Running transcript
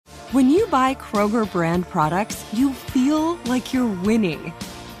When you buy Kroger brand products, you feel like you're winning.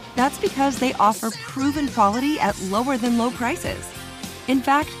 That's because they offer proven quality at lower than low prices. In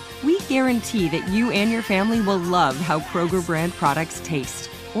fact, we guarantee that you and your family will love how Kroger brand products taste,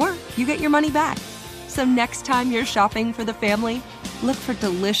 or you get your money back. So next time you're shopping for the family, look for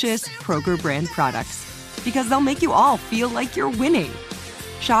delicious Kroger brand products, because they'll make you all feel like you're winning.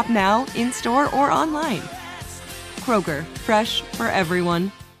 Shop now, in-store, or online. Kroger, fresh for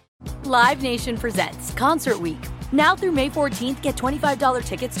everyone. Live Nation presents Concert Week. Now through May 14th, get $25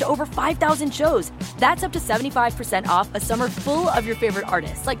 tickets to over 5,000 shows. That's up to 75% off a summer full of your favorite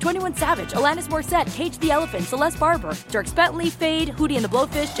artists like 21 Savage, Alanis Morissette, Cage the Elephant, Celeste Barber, Dierks Bentley, Fade, Hootie and the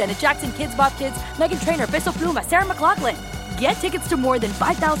Blowfish, Janet Jackson, Kids Bop Kids, Meghan Trainor, Peso Pluma, Sarah McLachlan. Get tickets to more than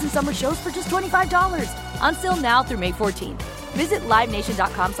 5,000 summer shows for just $25. On sale now through May 14th. Visit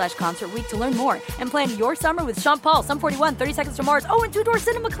LiveNation.com/Concert Week to learn more and plan your summer with Sean Paul, Sum 41, 30 Seconds to Mars, and Two Door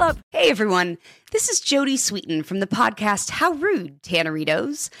Cinema Club. Hey everyone, this is Jodie Sweetin from the podcast How Rude,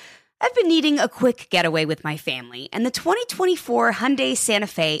 Tanneritos. I've been needing a quick getaway with my family, and the 2024 Hyundai Santa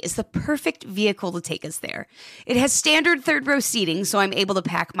Fe is the perfect vehicle to take us there. It has standard third-row seating, so I'm able to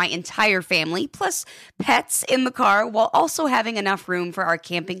pack my entire family, plus pets, in the car, while also having enough room for our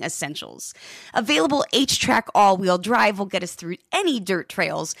camping essentials. Available H-Track all-wheel drive will get us through any dirt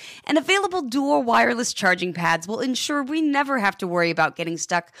trails, and available dual wireless charging pads will ensure we never have to worry about getting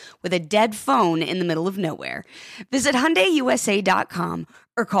stuck with a dead phone in the middle of nowhere. Visit HyundaiUSA.com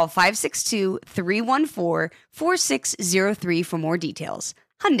or call 562-314-4603 for more details.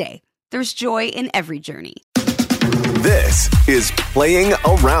 Hyundai, there's joy in every journey. This is Playing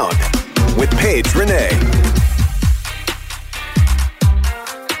Around with Paige Renee.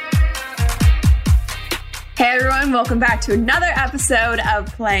 Hey everyone, welcome back to another episode of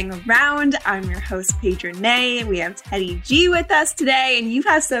Playing Around. I'm your host, Paige Renee. We have Teddy G with us today, and you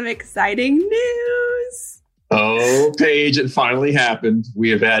have some exciting news. Oh, Paige, it finally happened. We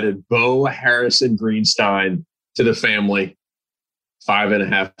have added Bo Harrison Greenstein to the family.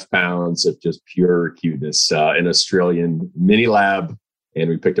 5.5 pounds of just pure cuteness, an Australian mini lab, and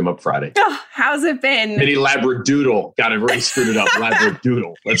we picked him up Friday. Oh, how's it been? Mini Labradoodle. Got it very screwed it up.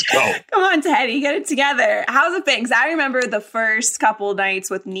 Labradoodle. Let's go. Come on, Teddy, get it together. How's it been? Because I remember the first couple nights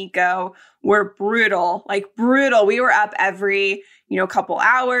with Nico were brutal, like brutal. We were up every couple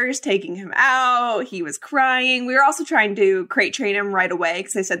hours, taking him out. He was crying. We were also trying to crate train him right away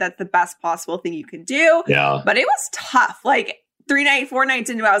because I said that's the best possible thing you can do. Yeah. But it was tough. Like 4 nights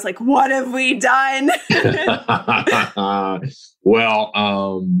into it, I was like, what have we done?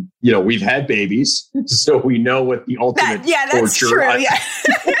 Well, we've had babies, so we know what the ultimate that's torture. True. Yeah.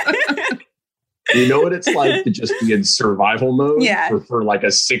 You know what it's like to just be in survival mode for like a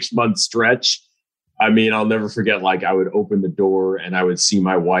 6-month stretch. I mean, I'll never forget, like, I would open the door and I would see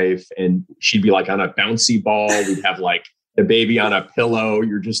my wife and she'd be like on a bouncy ball. We'd have like the baby on a pillow.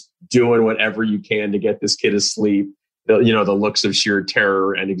 You're just doing whatever you can to get this kid asleep. The looks of sheer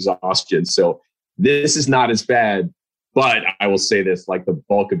terror and exhaustion. So this is not as bad, but I will say this, like the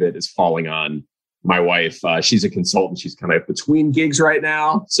bulk of it is falling on my wife. She's a consultant. She's kind of between gigs right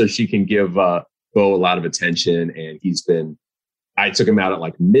now. So she can give Bo a lot of attention. And I took him out at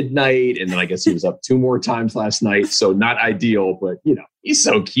like midnight, and then I guess he was up 2 more times last night. So not ideal, but he's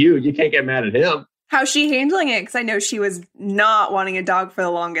so cute. You can't get mad at him. How's she handling it? Because I know she was not wanting a dog for the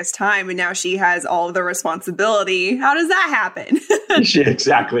longest time, and now she has all of the responsibility. How does that happen?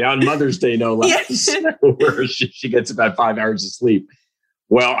 Exactly. On Mother's Day, no less, where she gets about 5 hours of sleep.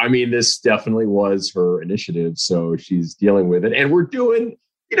 Well, I mean, this definitely was her initiative, so she's dealing with it. And we're doing,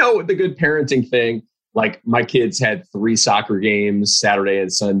 the good parenting thing. Like my kids had 3 soccer games Saturday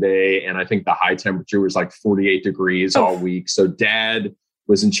and Sunday, and I think the high temperature was like 48 degrees all week. So Dad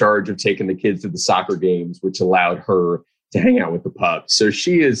was in charge of taking the kids to the soccer games, which allowed her to hang out with the pup. So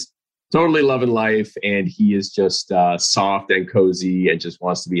she is totally loving life, and he is just soft and cozy and just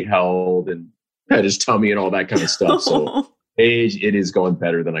wants to be held and pet his tummy and all that kind of stuff. So Paige, it is going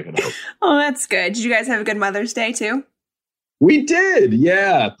better than I could hope. Oh, that's good. Did you guys have a good Mother's Day too? We did.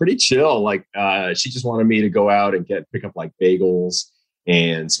 Yeah. Pretty chill. Like, she just wanted me to go out and pick up like bagels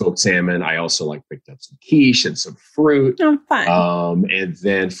and smoked salmon. I also picked up some quiche and some fruit. Oh, fun. And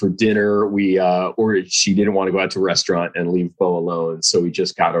then for dinner, she didn't want to go out to a restaurant and leave Bo alone. So we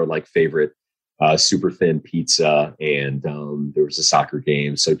just got our favorite super thin pizza, and there was a soccer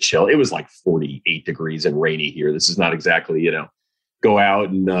game. So chill. It was like 48 degrees and rainy here. This is not exactly, go out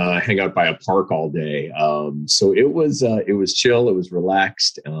and hang out by a park all day. So it was chill. It was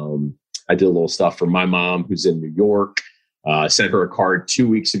relaxed. I did a little stuff for my mom, who's in New York. Sent her a card 2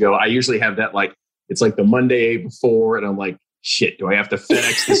 weeks ago. I usually have that it's like the Monday before, and I'm like, shit, do I have to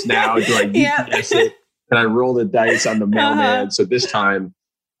FedEx this now? Do I UPS it? Can I roll the dice on the mailman? So this time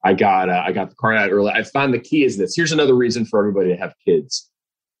I got the card out early. I found the key is this. Here's another reason for everybody to have kids.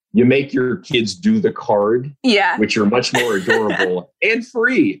 You make your kids do the card, which are much more adorable and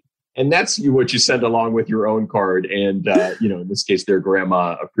free. And that's what you send along with your own card. And, in this case, their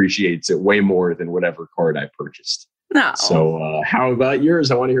grandma appreciates it way more than whatever card I purchased. No. So how about yours?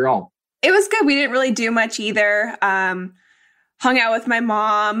 I want to hear all. It was good. We didn't really do much either. Hung out with my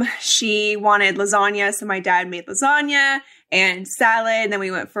mom. She wanted lasagna, so my dad made lasagna and salad. And then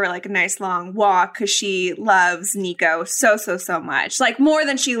we went for like a nice long walk because she loves Nico so much. Like more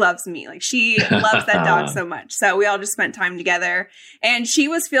than she loves me. Like she loves that dog so much. So we all just spent time together. And she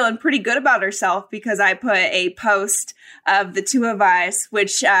was feeling pretty good about herself because I put a post of the two of us,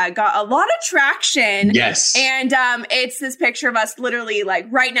 which got a lot of traction. Yes. And it's this picture of us literally like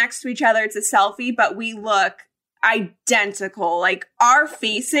right next to each other. It's a selfie, but we look identical. Like our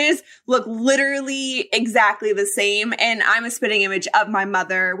faces look literally exactly the same. And I'm a spitting image of my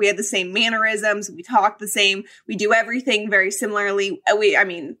mother. We had the same mannerisms. We talk the same. We do everything very similarly.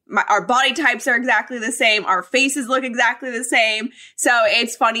 Our body types are exactly the same. Our faces look exactly the same. So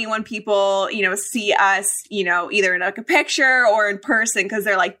it's funny when people, see us, either in like a picture or in person, because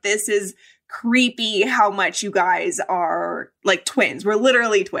they're like, this is creepy how much you guys are like twins. We're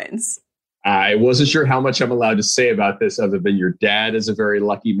literally twins. I wasn't sure how much I'm allowed to say about this other than your dad is a very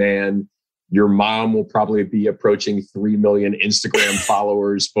lucky man. Your mom will probably be approaching 3 million Instagram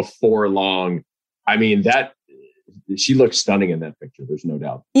followers before long. I mean, she looks stunning in that picture. There's no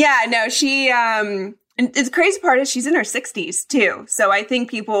doubt. Yeah, no, she, and the crazy part is she's in her 60s too. So I think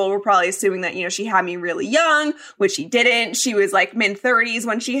people were probably assuming that, she had me really young, which she didn't. She was like mid 30s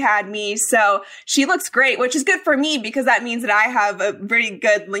when she had me. So she looks great, which is good for me because that means that I have a pretty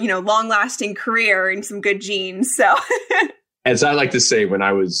good, long lasting career and some good genes. So as I like to say, when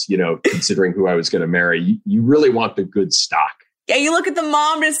I was, considering who I was going to marry, you really want the good stock. Yeah. You look at the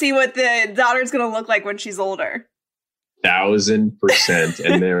mom to see what the daughter's going to look like when she's older. 1,000%.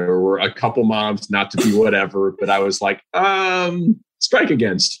 And there were a couple moms, not to be whatever, but I was like, strike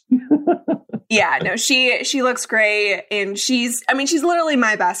against. Yeah, no, she looks great. And she's literally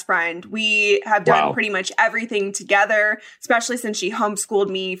my best friend. We have done pretty much everything together, especially since she homeschooled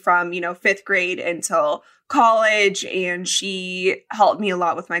me from, 5th grade until college. And she helped me a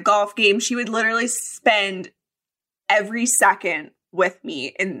lot with my golf game. She would literally spend every second with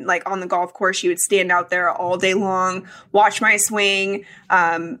me and like on the golf course. She would stand out there all day long, watch my swing,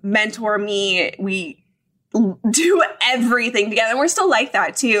 mentor me. We do everything together. And we're still like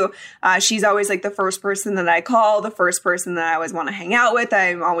that too. She's always like the first person that I call, the first person that I always want to hang out with.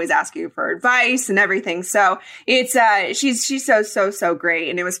 I'm always asking for advice and everything. So it's, she's so great.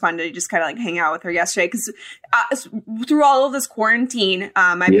 And it was fun to just kind of like hang out with her yesterday because through all of this quarantine,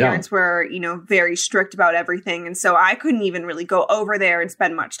 my parents were, very strict about everything. And so I couldn't even really go over there and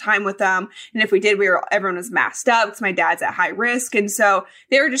spend much time with them. And if we did, everyone was masked up because my dad's at high risk. And so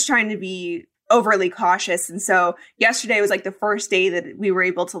they were just trying to be overly cautious. And so yesterday was like the first day that we were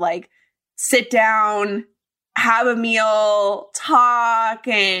able to like sit down, have a meal, talk,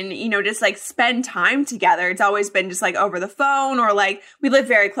 and, just like spend time together. It's always been just like over the phone or like we live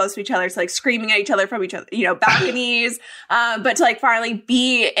very close to each other. So like screaming at each other from each other, balconies. But to like finally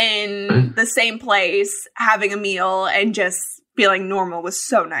be in the same place, having a meal and just feeling normal was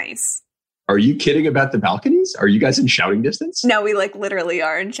so nice. Are you kidding about the balconies? Are you guys in shouting distance? No, we like literally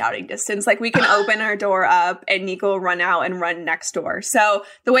are in shouting distance. Like we can open our door up and Nico will run out and run next door. So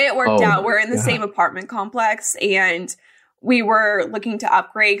the way it worked out, we're in the same apartment complex and we were looking to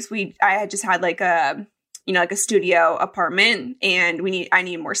upgrade because I had just had like a studio apartment and I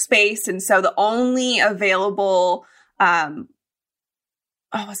need more space. And so the only available,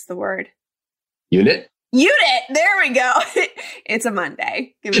 what's the word? Unit. There we go. It's a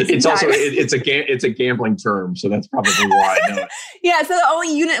Monday. It's also it's a gambling term, so that's probably why I know it. Yeah, so the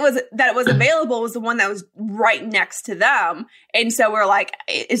only unit that was available was the one that was right next to them, and so we're like,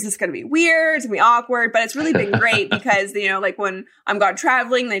 is this going to be weird? It's going to be awkward, but it's really been great because like when I'm gone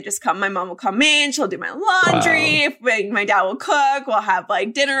traveling, they just come. My mom will come in, she'll do my laundry. Wow. My dad will cook. We'll have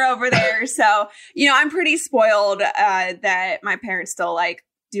like dinner over there. So I'm pretty spoiled that my parents still like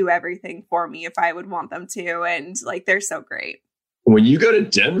do everything for me if I would want them to. And like, they're so great. When you go to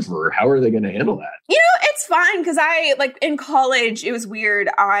Denver, how are they going to handle that? It's fine. Cause I like in college, it was weird.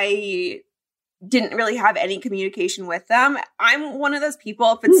 I didn't really have any communication with them. I'm one of those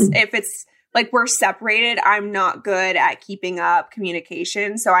people, if it's like we're separated, I'm not good at keeping up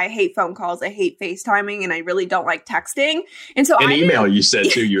communication. So I hate phone calls. I hate FaceTiming, and I really don't like texting. And so email you said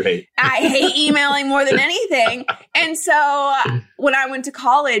too, you hate. I hate emailing more than anything. And so when I went to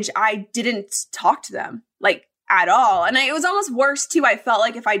college, I didn't talk to them like at all. And it was almost worse too. I felt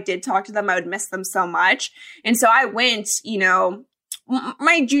like if I did talk to them, I would miss them so much. And so I went,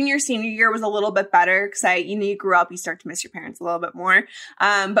 my junior, senior year was a little bit better because you grew up, you start to miss your parents a little bit more.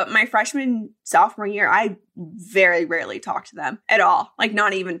 But my freshman, sophomore year, I very rarely talked to them at all. Like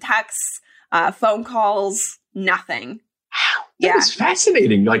not even texts, phone calls, nothing. Wow. That is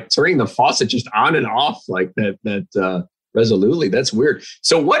fascinating. Like turning the faucet just on and off like that resolutely. That's weird.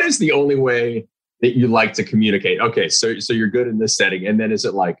 So what is the only way that you like to communicate? Okay. So you're good in this setting. And then is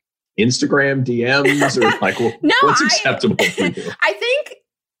it like Instagram DMs or like what's acceptable for you? I think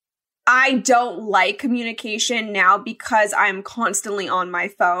I don't like communication now because I'm constantly on my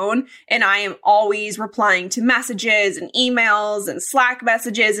phone and I am always replying to messages and emails and Slack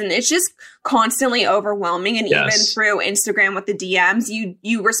messages, and it's just constantly overwhelming. And even through Instagram with the DMs,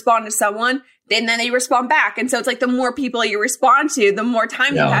 you respond to someone, and then they respond back. And so it's like the more people you respond to, the more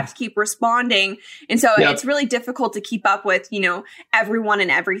time you have to keep responding. And so it's really difficult to keep up with, everyone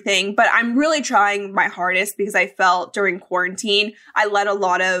and everything. But I'm really trying my hardest because I felt during quarantine, I let a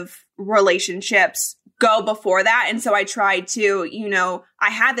lot of relationships go before that. And so I tried to, I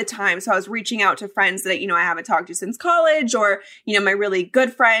had the time. So I was reaching out to friends that, I haven't talked to since college or, my really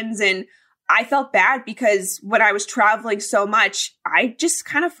good friends. And I felt bad because when I was traveling so much, I just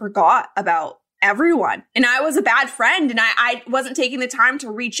kind of forgot about everyone. And I was a bad friend and I wasn't taking the time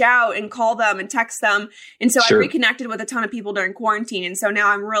to reach out and call them and text them. And so I reconnected with a ton of people during quarantine. And so now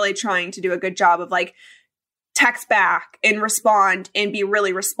I'm really trying to do a good job of like text back and respond and be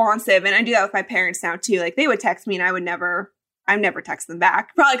really responsive. And I do that with my parents now too. Like they would text me and I never text them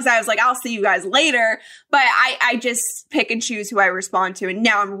back. Probably because I was like, I'll see you guys later. But I just pick and choose who I respond to. And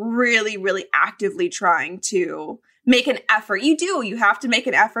now I'm really, really actively trying to make an effort. You have to make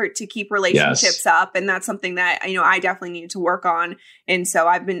an effort to keep relationships up. And that's something that, I definitely need to work on. And so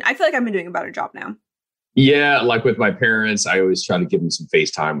I feel like I've been doing a better job now. Yeah. Like with my parents, I always try to give them some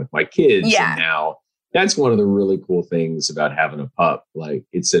FaceTime with my kids. Yeah. And now that's one of the really cool things about having a pup. Like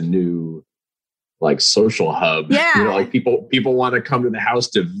it's a new like social hub. Yeah. Like people want to come to the house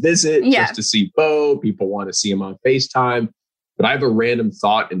to visit just to see Bo. People want to see him on FaceTime. But I have a random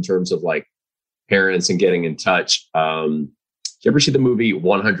thought in terms of like parents and getting in touch. Did you ever see the movie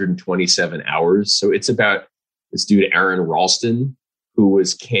 127 Hours? So it's about this dude, Aaron Ralston, who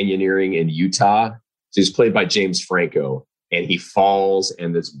was canyoneering in Utah. So he's played by James Franco, and he falls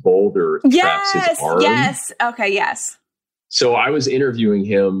and this boulder traps his arm. Yes. Okay. Yes. So I was interviewing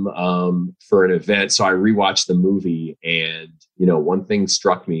him for an event. So I rewatched the movie, and, one thing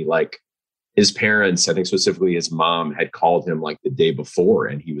struck me, like his parents, I think specifically his mom, had called him like the day before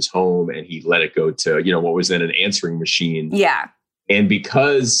and he was home and he let it go to, what was then an answering machine. Yeah. And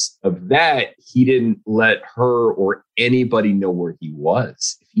because of that, he didn't let her or anybody know where he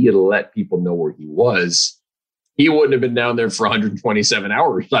was. If he had let people know where he was, he wouldn't have been down there for 127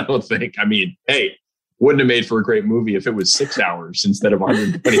 hours, I don't think. I mean, hey, wouldn't have made for a great movie if it was 6 hours instead of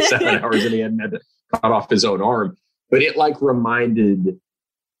 127 hours and he hadn't had to cut off his own arm. But it like reminded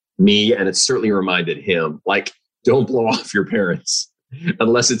me, and it certainly reminded him, like, don't blow off your parents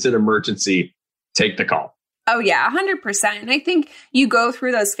unless it's an emergency. Take the call. Oh yeah, 100%. And I think you go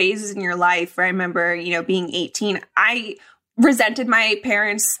through those phases in your life where I remember, being 18, I resented my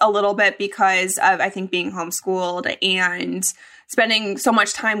parents a little bit because of, I think, being homeschooled and spending so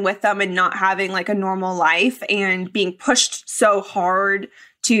much time with them and not having like a normal life and being pushed so hard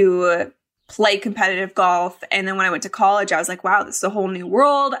to play competitive golf. And then when I went to college, I was like, wow, this is a whole new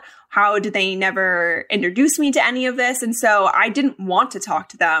world. How did they never introduce me to any of this? And so I didn't want to talk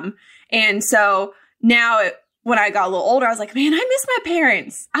to them. And so now when I got a little older, I was like, man, I miss my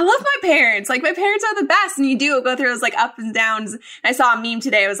parents. I love my parents. Like my parents are the best. And you do go through those like ups and downs. And I saw a meme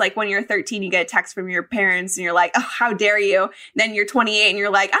today. It was like when you're 13, you get a text from your parents and you're like, oh, how dare you? And then you're 28 and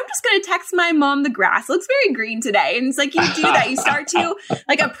you're like, I'm just going to text my mom, the grass looks very green today. And it's like, you do that. You start to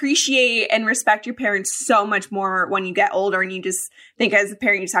like appreciate and respect your parents so much more when you get older. And you just think as a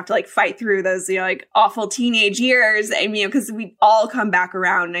parent, you just have to like fight through those, like awful teenage years. I mean, because we all come back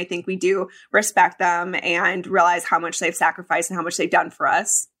around. And I think we do respect them and realize how much they've sacrificed and how much they've done for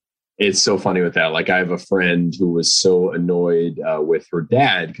us. It's so funny with that. Like I have a friend who was so annoyed with her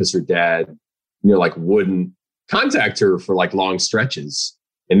dad because her dad, like wouldn't contact her for like long stretches.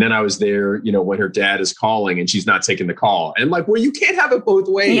 And then I was there, when her dad is calling and she's not taking the call. And I'm like, well, you can't have it both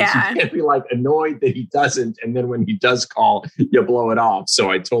ways. Yeah. You can't be like annoyed that he doesn't. And then when he does call, you blow it off. So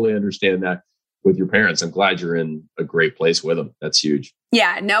I totally understand that with your parents. I'm glad you're in a great place with them. That's huge.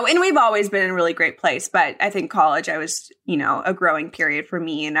 Yeah, no. And we've always been in a really great place. But I think college, I was, a growing period for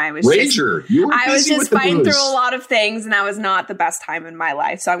me. And I was Rager. I was just fighting through a lot of things. And that was not the best time in my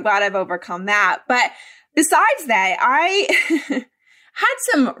life. So I'm glad I've overcome that. But besides that, I had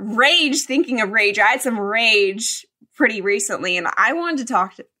some rage. Thinking of rage, I had some rage pretty recently, and I wanted to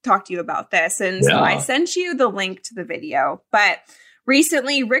talk to you about this. And so I sent you the link to the video. But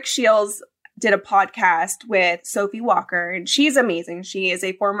recently, Rick Shields did a podcast with Sophie Walker, and she's amazing. She is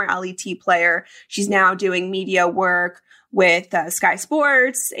a former LET player. She's now doing media work with Sky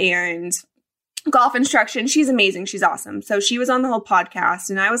Sports and golf instruction. She's amazing. She's awesome. So she was on the whole podcast,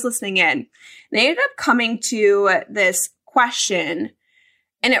 and I was listening in. And they ended up coming to this question,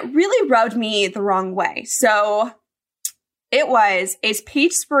 and it really rubbed me the wrong way. So it was, is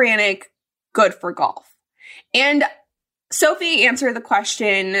Paige Spiranac good for golf? And Sophie answered the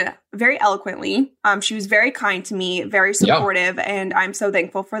question very eloquently. She was very kind to me, very supportive, and I'm so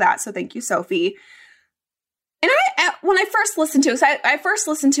thankful for that. So thank you, Sophie. And when I first listened to it, I first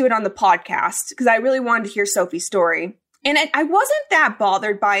listened to it on the podcast because I really wanted to hear Sophie's story. And I wasn't that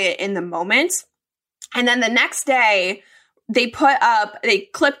bothered by it in the moment. And then the next day, they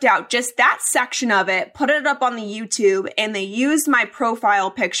clipped out just that section of it, put it up on the YouTube, and they used my profile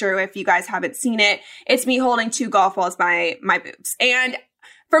picture. If you guys haven't seen it, it's me holding 2 golf balls by my boobs. And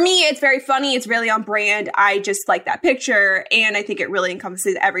for me, it's very funny. It's really on brand. I just like that picture. And I think it really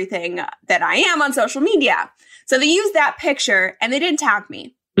encompasses everything that I am on social media. So they used that picture and they didn't tag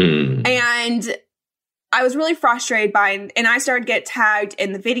me. And I was really frustrated by it. And I started to get tagged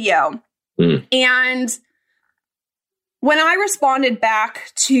in the video. And when I responded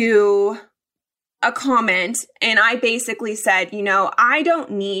back to a comment, and I basically said, I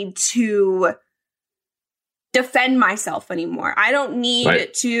don't need to defend myself anymore. I don't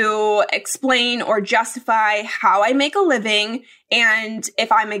need to explain or justify how I make a living and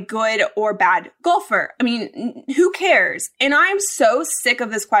if I'm a good or bad golfer. I mean, who cares? And I'm so sick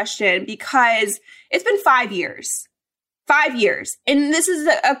of this question because it's been 5 years. 5 years. And this is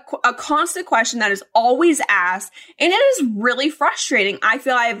a constant question that is always asked. And it is really frustrating. I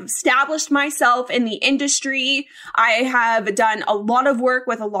feel I've established myself in the industry. I have done a lot of work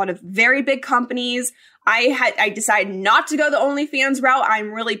with a lot of very big companies. I decided not to go the OnlyFans route.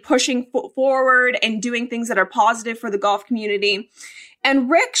 I'm really pushing forward and doing things that are positive for the golf community. And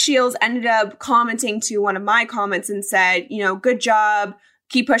Rick Shields ended up commenting to one of my comments and said, good job.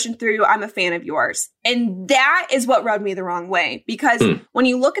 Keep pushing through. I'm a fan of yours. And that is what rubbed me the wrong way. Because when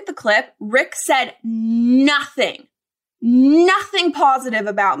you look at the clip, Rick said nothing positive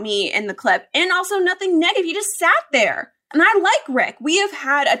about me in the clip. And also nothing negative. He just sat there. And I like Rick. We have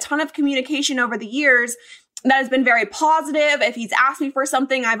had a ton of communication over the years that has been very positive. If he's asked me for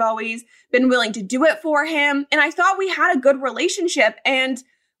something, I've always been willing to do it for him. And I thought we had a good relationship. And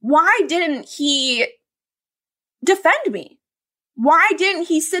why didn't he defend me? Why didn't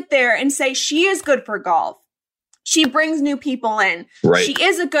he sit there and say, she is good for golf? She brings new people in. Right. She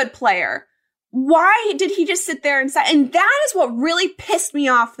is a good player. Why did he just sit there and say, and that is what really pissed me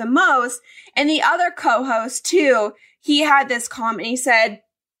off the most. And the other co-host too, he had this comment. He said,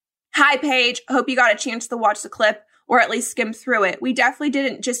 hi, Paige. Hope you got a chance to watch the clip or at least skim through it. We definitely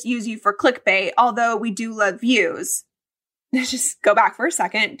didn't just use you for clickbait, although we do love views. Let's just go back for a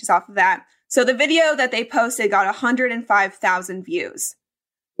second, just off of that. So the video that they posted got 105,000 views.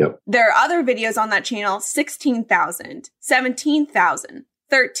 Yep. There are other videos on that channel, 16,000, 17,000,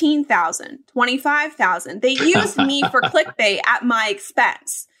 13,000, 25,000. They used me for clickbait at my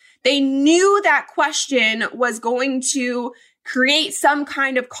expense. They knew that question was going to create some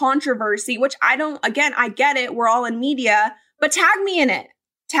kind of controversy, which I get it. We're all in media, but tag me in it.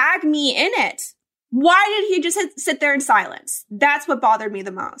 Tag me in it. Why did he just sit there in silence? That's what bothered me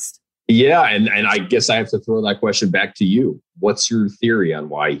the most. Yeah. And I guess I have to throw that question back to you. What's your theory on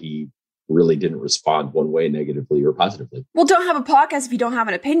why he really didn't respond one way, negatively or positively? Well, don't have a podcast if you don't have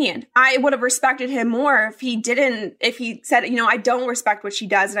an opinion. I would have respected him more if he said, I don't respect what she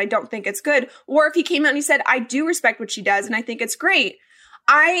does and I don't think it's good. Or if he came out and he said, I do respect what she does and I think it's great.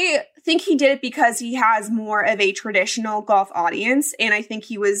 I think he did it because he has more of a traditional golf audience. And I think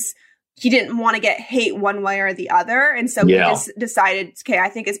he didn't want to get hate one way or the other. And so he just decided, okay, I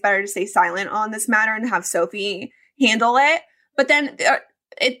think it's better to stay silent on this matter and have Sophie handle it. But then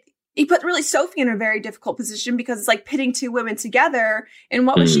he put really Sophie in a very difficult position because it's like pitting two women together. And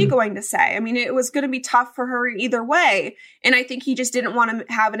what was she going to say? I mean, it was going to be tough for her either way. And I think he just didn't want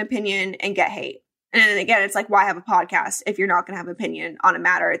to have an opinion and get hate. And again, it's like, why have a podcast if you're not going to have an opinion on a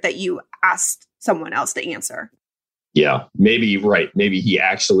matter that you asked someone else to answer? Yeah, maybe, right. Maybe he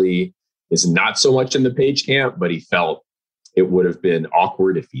actually is not so much in the Paige camp, but he felt it would have been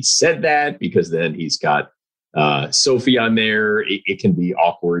awkward if he said that, because then he's got Sophie on there. It can be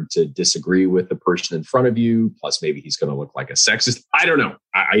awkward to disagree with the person in front of you. Plus, maybe he's going to look like a sexist. I don't know.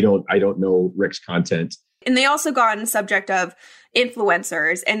 I don't know Rick's content. And they also got on the subject of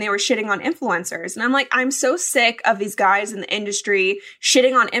influencers, and they were shitting on influencers. And I'm like, I'm so sick of these guys in the industry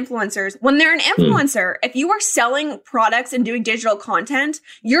shitting on influencers when they're an influencer. If you are selling products and doing digital content,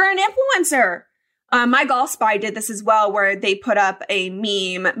 you're an influencer. My Golf Spy did this as well, where they put up a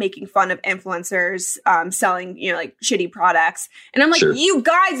meme making fun of influencers selling, like shitty products. And I'm like, You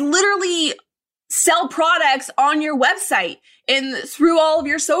guys literally sell products on your website and through all of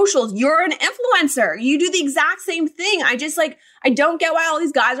your socials. You're an influencer. You do the exact same thing. I don't get why all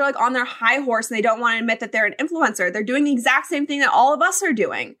these guys are like on their high horse and they don't want to admit that they're an influencer. They're doing the exact same thing that all of us are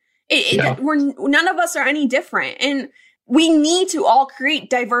doing. None of us are any different. And we need to all create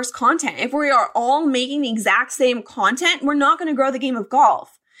diverse content. If we are all making the exact same content, we're not going to grow the game of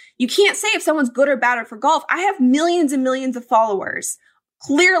golf. You can't say if someone's good or bad for golf. I have millions and millions of followers.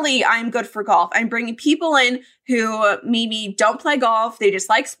 Clearly, I'm good for golf. I'm bringing people in who maybe don't play golf. They just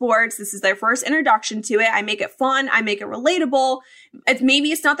like sports. This is their first introduction to it. I make it fun. I make it relatable.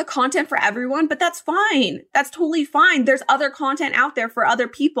 Maybe it's not the content for everyone, but that's fine. That's totally fine. There's other content out there for other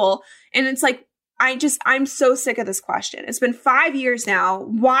people. And it's like, I'm so sick of this question. It's been 5 years now.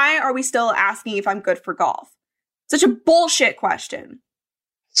 Why are we still asking if I'm good for golf? Such a bullshit question.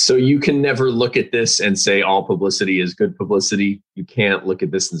 So you can never look at this and say all publicity is good publicity. You can't look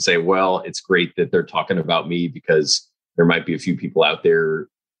at this and say, well, it's great that they're talking about me because there might be a few people out there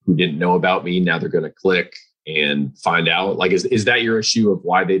who didn't know about me. Now they're going to click and find out. Like, is that your issue of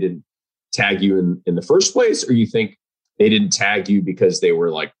why they didn't tag you in the first place? Or you think they didn't tag you because they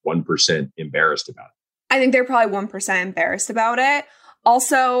were like 1% embarrassed about it? I think they're probably 1% embarrassed about it.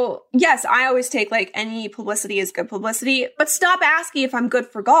 Also, yes, I always take like any publicity is good publicity, but stop asking if I'm good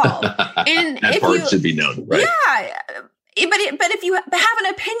for golf. And that part should be known, right? Yeah, but if you have an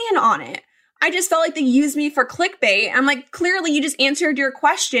opinion on it, I just felt like they used me for clickbait. I'm like, clearly you just answered your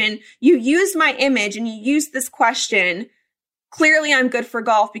question. You used my image and you used this question. Clearly I'm good for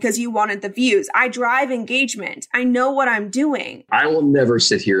golf because you wanted the views. I drive engagement. I know what I'm doing. I will never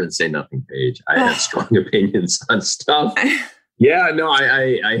sit here and say nothing, Paige. I have strong opinions on stuff. Yeah, no,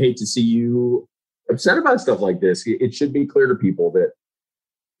 I hate to see you upset about stuff like this. It should be clear to people that,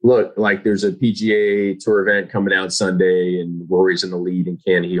 look, like there's a PGA Tour event coming out Sunday and Rory's in the lead and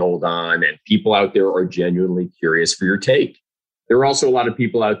can he hold on? And people out there are genuinely curious for your take. There are also a lot of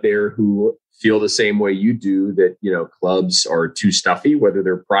people out there who feel the same way you do, that, clubs are too stuffy, whether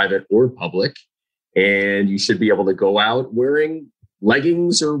they're private or public. And you should be able to go out wearing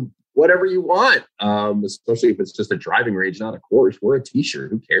leggings or whatever you want, especially if it's just a driving range, not a course. Wear a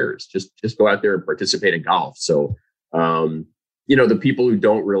t-shirt. Who cares? Just go out there and participate in golf. So, the people who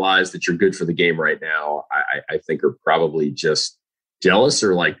don't realize that you're good for the game right now, I think are probably just jealous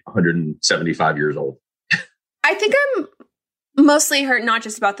or like 175 years old. I think I'm mostly hurt, not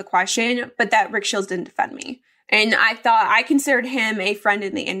just about the question, but that Rick Shields didn't defend me. And I considered him a friend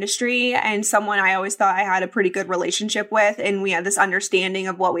in the industry and someone I always thought I had a pretty good relationship with. And we had this understanding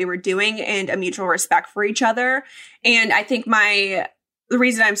of what we were doing and a mutual respect for each other. And I think the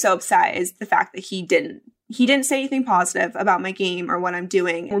reason I'm so upset is the fact that he didn't say anything positive about my game or what I'm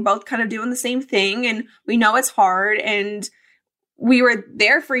doing. We're both kind of doing the same thing and we know it's hard and we were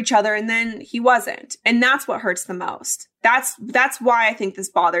there for each other and then he wasn't. And that's what hurts the most. That's why I think this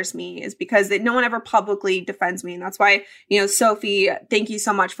bothers me, is because no one ever publicly defends me. And that's why, Sophie, thank you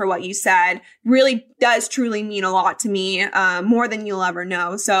so much for what you said. Really does truly mean a lot to me, more than you'll ever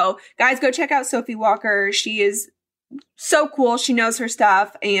know. So guys, go check out Sophie Walker. She is so cool. She knows her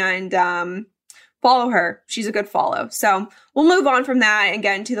stuff, and follow her. She's a good follow. So we'll move on from that and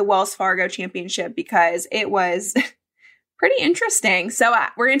get into the Wells Fargo Championship because it was pretty interesting. So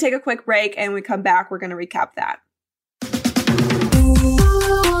we're going to take a quick break, and when we come back, we're going to recap that.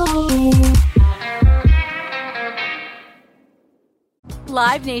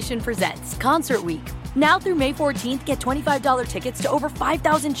 Live Nation presents Concert Week. Now through May 14th, get $25 tickets to over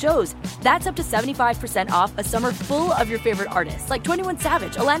 5,000 shows. That's up to 75% off a summer full of your favorite artists like 21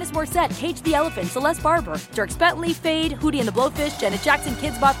 Savage, Alanis Morissette, Cage the Elephant, Celeste Barber, Dierks Bentley, Fade, Hootie and the Blowfish, Janet Jackson,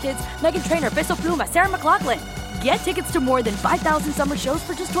 Kidz Bop Kids, Meghan Trainor, Bissell Pluma, Sarah McLachlan. Get tickets to more than 5,000 summer shows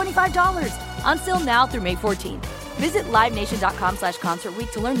for just $25. Until now through May 14th. Visit LiveNation.com/Concert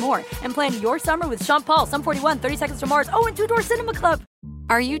Week to learn more and plan your summer with Sean Paul, Sum 41, 30 Seconds to Mars, and Two Door Cinema Club.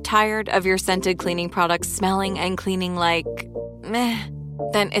 Are you tired of your scented cleaning products smelling and cleaning like meh?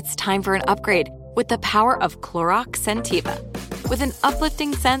 Then it's time for an upgrade with the power of Clorox Scentiva. With an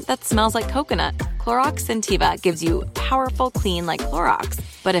uplifting scent that smells like coconut, Clorox Scentiva gives you powerful clean like Clorox,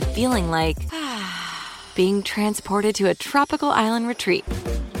 but a feeling like being transported to a tropical island retreat.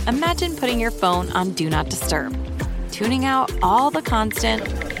 Imagine putting your phone on Do Not Disturb, tuning out all the constant,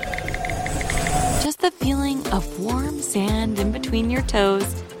 just the feeling of warm sand in between your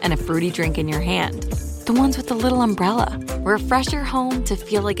toes and a fruity drink in your hand. The ones with the little umbrella. Refresh your home to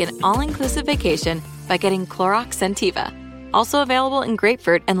feel like an all-inclusive vacation by getting Clorox Scentiva. Also available in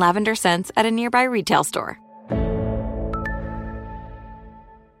grapefruit and lavender scents at a nearby retail store.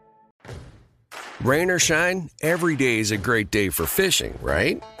 Rain or shine, every day is a great day for fishing,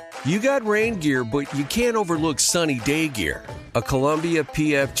 right? You got rain gear, but you can't overlook sunny day gear. A Columbia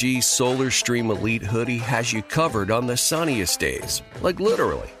PFG Solar Stream Elite hoodie has you covered on the sunniest days. Like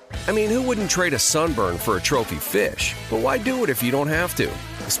literally. I mean, who wouldn't trade a sunburn for a trophy fish? But why do it if you don't have to?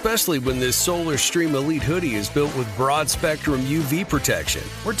 Especially when this Solar Stream Elite hoodie is built with broad spectrum UV protection.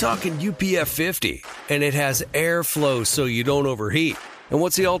 We're talking UPF 50, and it has airflow so you don't overheat. And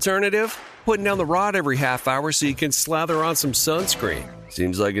what's the alternative? Putting down the rod every half hour so you can slather on some sunscreen.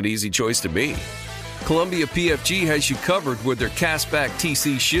 Seems like an easy choice to me. Columbia PFG has you covered with their Castback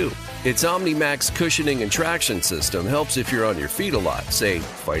TC shoe. Its OmniMax cushioning and traction system helps if you're on your feet a lot, say,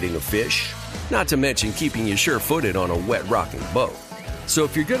 fighting a fish. Not to mention keeping you sure-footed on a wet rocking boat. So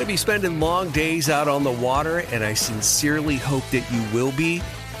if you're going to be spending long days out on the water, and I sincerely hope that you will be,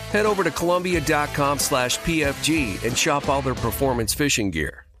 head over to Columbia.com/PFG and shop all their performance fishing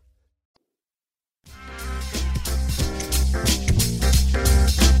gear.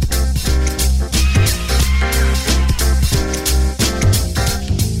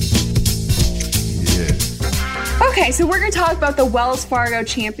 Okay, so we're going to talk about the Wells Fargo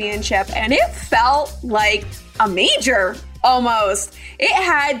Championship, and it felt like a major almost. It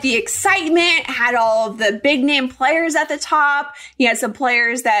had the excitement, had all of the big name players at the top. You had some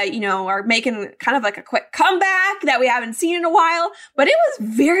players that, are making kind of like a quick comeback that we haven't seen in a while, but it was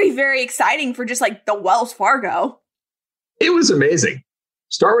very, very exciting for just like the Wells Fargo. It was amazing.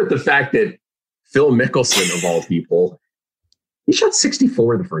 Start with the fact that Phil Mickelson, of all people, he shot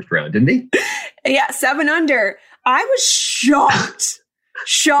 64 in the first round, didn't he? Yeah, 7 under. I was shocked.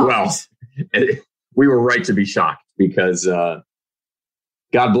 Well, we were right to be shocked because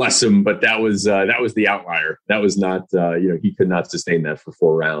God bless him, but that was the outlier. That was not, he could not sustain that for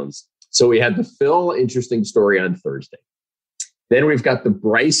 4 rounds. So we had the Phil interesting story on Thursday. Then we've got the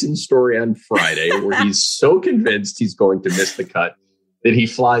Bryson story on Friday, where he's so convinced he's going to miss the cut that he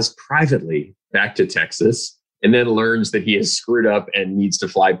flies privately back to Texas and then learns that he has screwed up and needs to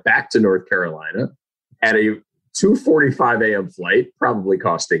fly back to North Carolina at a 2:45 a.m. flight, probably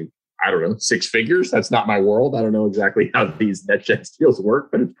costing, I don't know, 6 figures. That's not my world. I don't know exactly how these NetJets deals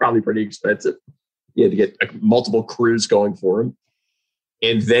work, but it's probably pretty expensive. You had to get multiple crews going for him.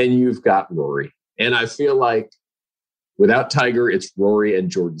 And then you've got Rory. And I feel like without Tiger, it's Rory and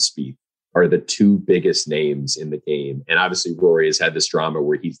Jordan Spieth are the 2 biggest names in the game. And obviously Rory has had this drama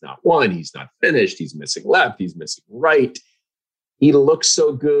where he's not won, he's not finished, he's missing left, he's missing right. He looks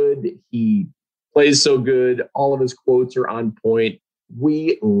so good. He plays so good. All of his quotes are on point.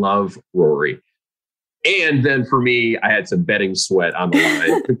 We love Rory. And then for me, I had some betting sweat on the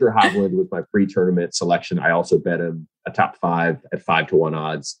line. Victor Hovland was my pre-tournament selection. I also bet him a top 5 at 5-1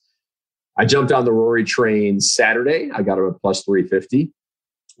 odds. I jumped on the Rory train Saturday. I got him at plus 350,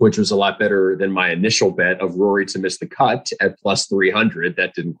 which was a lot better than my initial bet of Rory to miss the cut at plus 300.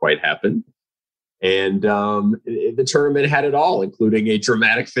 That didn't quite happen. And the tournament had it all, including a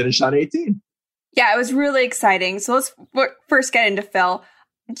dramatic finish on 18. Yeah, it was really exciting. So let's first get into Phil.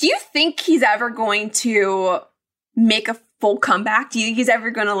 Do you think he's ever going to make a full comeback? Do you think he's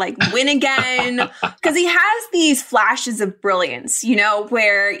ever going to win again? Because he has these flashes of brilliance,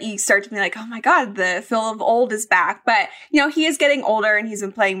 where you start to be like, oh my God, the Phil of old is back. But, he is getting older and he's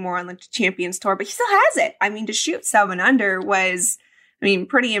been playing more on the Champions Tour, but he still has it. I mean, to shoot 7 under was,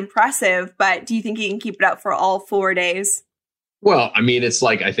 pretty impressive. But do you think he can keep it up for all 4 days? Well, it's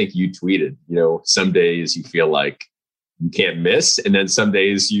like, I think you tweeted, some days you feel like you can't miss. And then some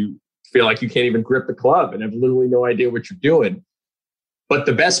days you feel like you can't even grip the club and have literally no idea what you're doing. But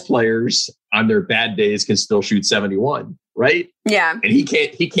the best players on their bad days can still shoot 71, right? Yeah. And he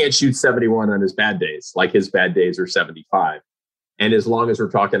can't shoot 71 on his bad days. Like his bad days are 75. And as long as we're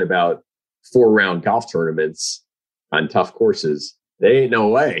talking about 4-round golf tournaments, on tough courses, they ain't no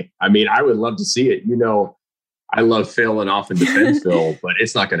way. I mean, I would love to see it. I love Phil and often defend Phil, but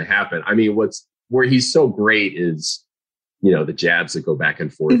it's not going to happen. I mean, where he's so great is, the jabs that go back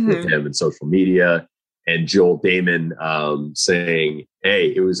and forth with him and social media, and Joel Damon saying,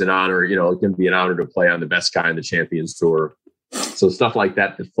 hey, it was an honor, it's going to be an honor to play on the best guy in the Champions Tour. So stuff like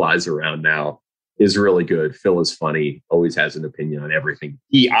that flies around now is really good. Phil is funny, always has an opinion on everything.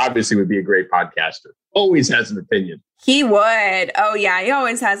 He obviously would be a great podcaster. Always has an opinion. He would. Oh, yeah. He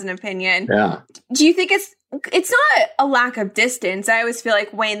always has an opinion. Yeah. Do you think it's not a lack of distance? I always feel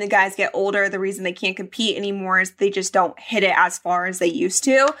like when the guys get older, the reason they can't compete anymore is they just don't hit it as far as they used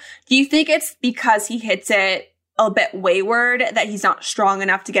to. Do you think it's because he hits it a bit wayward, that he's not strong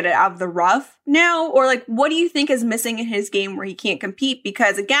enough to get it out of the rough now? Or like, what do you think is missing in his game where he can't compete?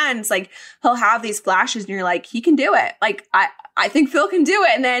 Because again, it's like he'll have these flashes and you're like, he can do it. Like, I think Phil can do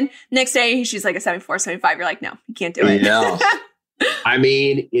it. And then next day she's like a 74, 75. You're like, no, he can't do it. Yeah. I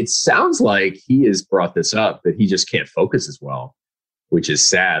mean, it sounds like he has brought this up, that he just can't focus as well, which is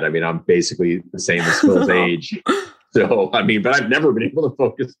sad. I mean, I'm basically the same as Phil's age. So, I mean, but I've never been able to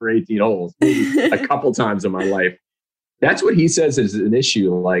focus for 18 holes, maybe a couple times in my life. That's what he says is an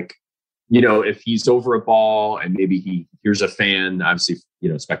issue. Like, if he's over a ball and maybe he hears a fan, obviously,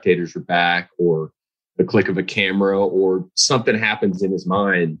 spectators are back, or the click of a camera, or something happens in his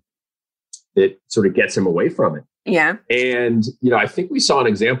mind that sort of gets him away from it. Yeah. And, I think we saw an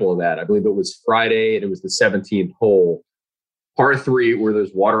example of that. I believe it was Friday, and it was the 17th hole, par 3, where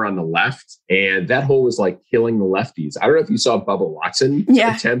there's water on the left. And that hole was like killing the lefties. I don't know if you saw Bubba Watson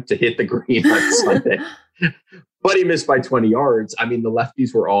attempt to hit the green on Sunday, but he missed by 20 yards. I mean, the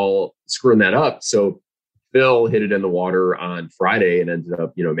lefties were all screwing that up. So Phil hit it in the water on Friday and ended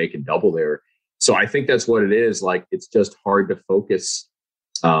up, making double there. So I think that's what it is. Like, it's just hard to focus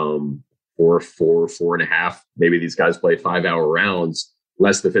for 4.5. Maybe these guys play 5-hour rounds,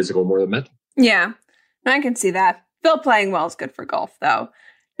 less the physical, more the mental. Yeah, I can see that. Phil playing well is good for golf, though.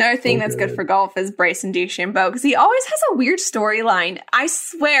 Another thing that's good for golf is Bryson DeChambeau, because he always has a weird storyline. I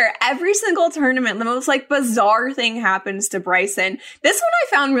swear, every single tournament, the most bizarre thing happens to Bryson. This one I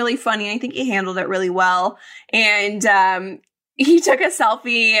found really funny. I think he handled it really well. And he took a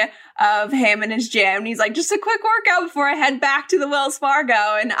selfie of him in his gym. And he's like, just a quick workout before I head back to the Wells Fargo.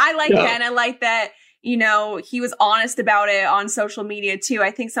 And I like that. And I like that, he was honest about it on social media too.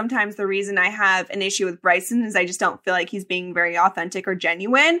 I think sometimes the reason I have an issue with Bryson is I just don't feel like he's being very authentic or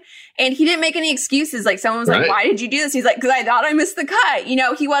genuine. And he didn't make any excuses. Like, someone was like, why did you do this? He's like, because I thought I missed the cut.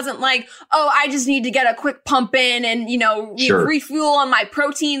 He wasn't like, oh, I just need to get a quick pump in and, refuel on my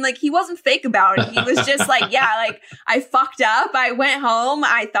protein. Like, he wasn't fake about it. He was just like, yeah, like, I fucked up. I went home.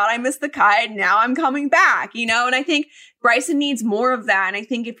 I thought I missed the cut. Now I'm coming back, and I think Bryson needs more of that. And I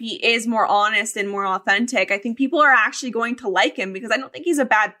think if he is more honest and more authentic, I think people are actually going to like him, because I don't think he's a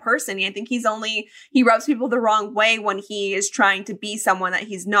bad person. I think he rubs people the wrong way when he is trying to be someone that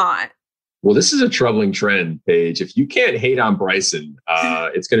he's not. Well, this is a troubling trend, Paige. If you can't hate on Bryson,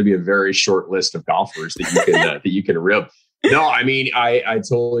 it's going to be a very short list of golfers that you can rip. No, I mean, I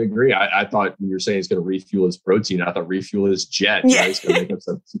totally agree. I thought when you're saying he's going to refuel his protein, I thought refuel his jet. Yeah. He's going to make up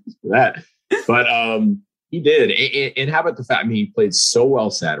some for that. But he did. And how about the fact, he played so well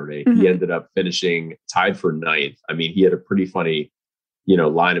Saturday. Mm-hmm. He ended up finishing tied for 9th. I mean, he had a pretty funny,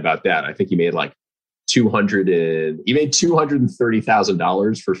 line about that. I think he made like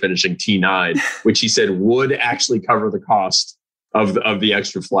 $230,000 for finishing T9, which he said would actually cover the cost of the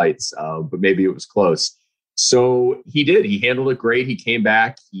extra flights. But maybe it was close. So he did. He handled it great. He came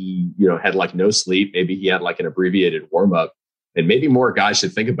back. He, had like no sleep. Maybe he had like an abbreviated warm up, and maybe more guys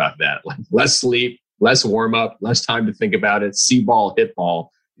should think about that. Like, less sleep, less warm up, less time to think about it. See ball, hit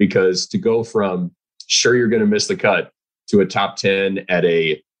ball, because to go from sure you're going to miss the cut to a top 10 at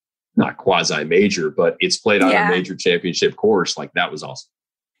a not quasi major, but it's played on a major championship course. Like, that was awesome.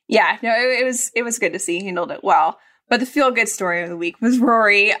 Yeah, no, it was good to see. He handled it well. But the feel good story of the week was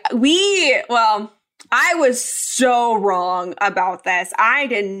Rory. I was so wrong about this. I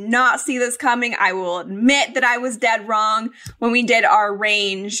did not see this coming. I will admit that I was dead wrong. When we did our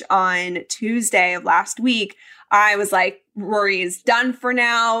range on Tuesday of last week, I was like, Rory is done for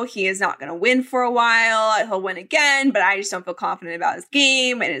now. He is not going to win for a while. He'll win again, but I just don't feel confident about his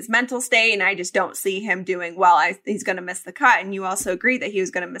game and his mental state, and I just don't see him doing well. He's going to miss the cut, and you also agreed that he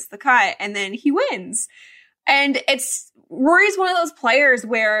was going to miss the cut, and then he wins. And Rory's one of those players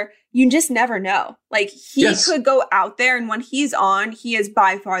where you just never know. Like, he could go out there, and when he's on, he is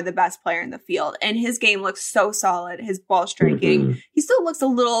by far the best player in the field. And his game looks so solid. His ball striking. Mm-hmm. He still looks a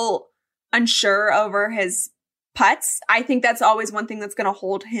little unsure over his putts. I think that's always one thing that's going to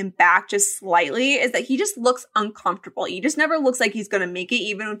hold him back just slightly, is that he just looks uncomfortable. He just never looks like he's going to make it,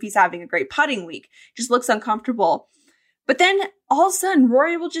 even if he's having a great putting week. Just looks uncomfortable. But then all of a sudden,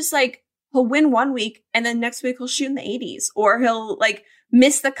 Rory will just like, he'll win one week and then next week he'll shoot in the 80s, or he'll like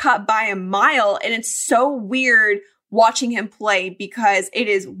miss the cut by a mile. And it's so weird watching him play because it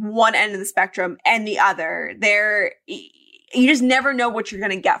is one end of the spectrum and the other. You just never know what you're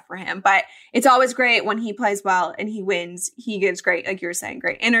going to get for him. But it's always great when he plays well and he wins. He gives great, like you were saying,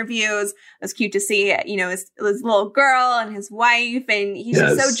 great interviews. It's cute to see, you know, his little girl and his wife. And he's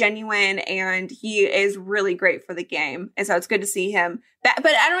just so genuine, and he is really great for the game. And so it's good to see him back.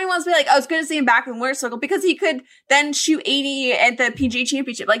 But I don't even want to be like, oh, it's good to see him back in the winner's circle, because he could then shoot 80 at the PGA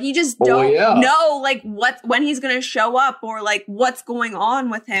Championship. Like, you just don't know, like, when he's going to show up, or like what's going on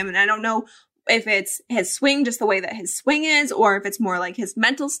with him. And I don't know if it's his swing, just the way that his swing is, or if it's more like his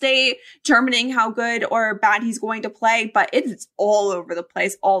mental state determining how good or bad he's going to play. But it's all over the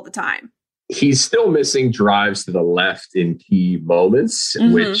place all the time. He's still missing drives to the left in key moments,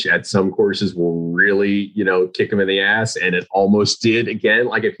 which at some courses will really, you know, kick him in the ass. And it almost did again.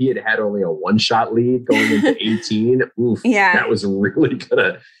 Like, if he had only a one-shot lead going into 18, that was really going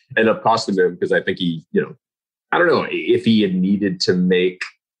to end up costing him, because I think he, you know, I don't know if he had needed to make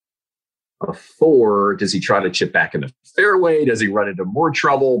a 4, does he try to chip back in the fairway? Does he run into more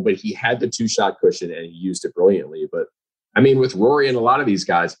trouble? But he had the 2-shot cushion and he used it brilliantly. But I mean, with Rory and a lot of these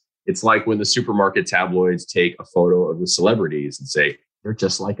guys, it's like when the supermarket tabloids take a photo of the celebrities and say, they're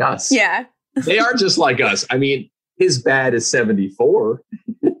just like us. Yeah. They are just like us. I mean, his bad is 74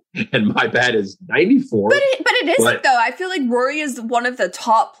 and my bad is 94. But it isn't, though. I feel like Rory is one of the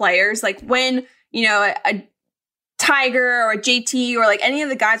top players. Like, when, you know, a Tiger or JT or like any of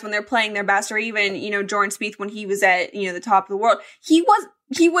the guys, when they're playing their best, or even, you know, Jordan Spieth when he was at, you know, the top of the world, he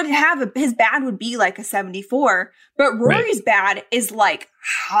would have his bad would be like a 74, but Rory's bad is like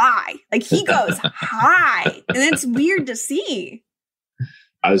high. Like, he goes high, and it's weird to see.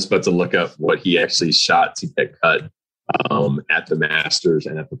 I was about to look up what he actually shot to get cut at the Masters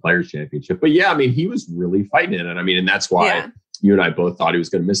and at the Players Championship. But yeah, I mean, he was really fighting it. And I mean, and that's why you and I both thought he was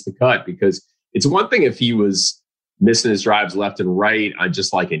going to miss the cut, because it's one thing if he was missing his drives left and right on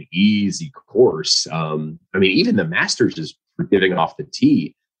just like an easy course. I mean, even the Masters is forgiving off the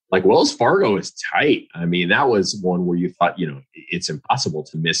tee. Like, Wells Fargo is tight. I mean, that was one where you thought, you know, it's impossible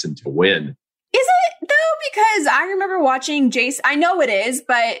to miss and to win. Is it though? Because I remember watching Jason. I know it is,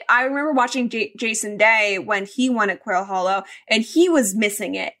 but I remember watching Jason Day when he won at Quail Hollow, and he was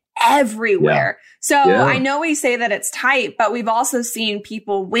missing it everywhere. So I know we say that it's tight, but we've also seen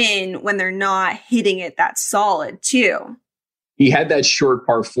people win when they're not hitting it that solid too. He had that short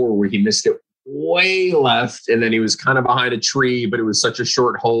par 4 where he missed it way left, and then he was kind of behind a tree, but it was such a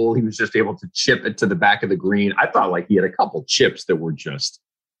short hole, he was just able to chip it to the back of the green. I thought like he had a couple chips that were just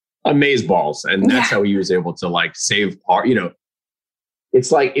amaze balls, and that's how he was able to like save par. You know,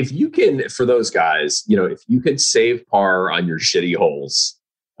 it's like, if you can, for those guys, you know, if you can save par on your shitty holes.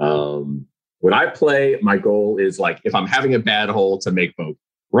 When I play, my goal is like, if I'm having a bad hole, to make bogey,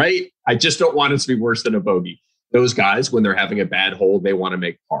 right? I just don't want it to be worse than a bogey. Those guys, when they're having a bad hole, they want to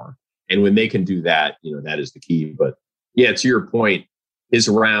make par. And when they can do that, you know, that is the key. But yeah, to your point, his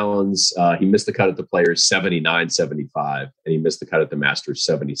rounds, he missed the cut at the Players 79, 75, and he missed the cut at the Masters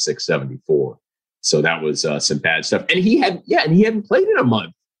 76, 74. So that was some bad stuff. And he hadn't played in a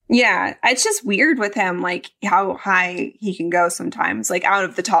month. Yeah, it's just weird with him, like how high he can go sometimes, like out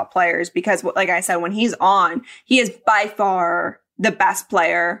of the top players, because like I said, when he's on, he is by far the best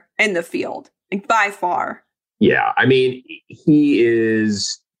player in the field, like by far. Yeah, I mean, he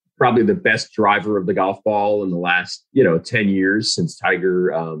is probably the best driver of the golf ball in the last, 10 years since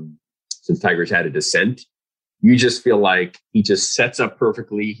Tiger's had a descent. You just feel like he just sets up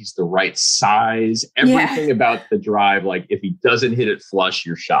perfectly. He's the right size. Everything about the drive, like if he doesn't hit it flush,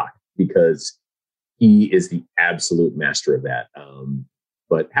 you're shocked because he is the absolute master of that.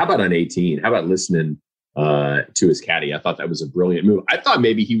 But how about on 18? How about listening to his caddy? I thought that was a brilliant move. I thought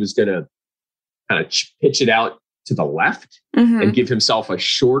maybe he was going to kind of pitch it out to the left and give himself a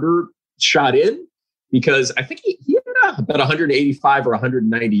shorter shot in, because I think he had about 185 or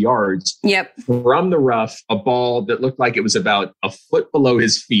 190 yards from the rough, a ball that looked like it was about a foot below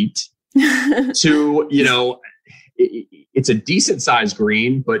his feet to, it's a decent sized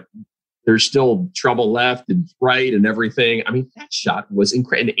green, but there's still trouble left and right and everything. I mean, that shot was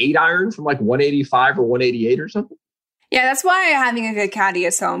incredible. An 8-iron from like 185 or 188 or something. Yeah, that's why having a good caddy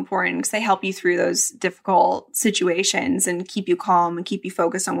is so important, because they help you through those difficult situations and keep you calm and keep you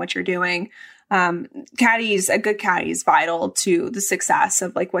focused on what you're doing. a good caddy is vital to the success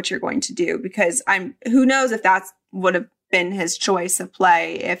of like what you're going to do, because who knows if that would have been his choice of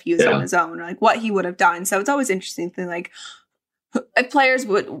play if he was on his own, or like what he would have done. So it's always interesting to think like, if players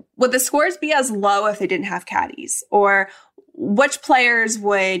would the scores be as low if they didn't have caddies, or which players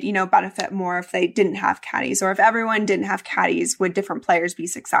would, benefit more if they didn't have caddies, or if everyone didn't have caddies, would different players be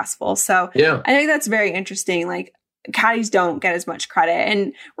successful? So I think that's very interesting. Like, caddies don't get as much credit,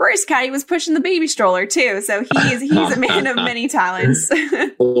 and Rory's caddy was pushing the baby stroller too, so he's a man of many talents.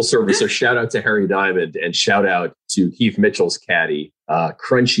 Full service. So shout out to Harry Diamond, and shout out to Keith Mitchell's caddy,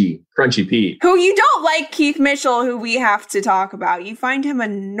 Crunchy Pete. Who you don't like, Keith Mitchell, who we have to talk about. You find him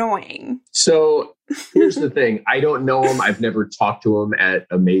annoying. So here's the thing: I don't know him. I've never talked to him at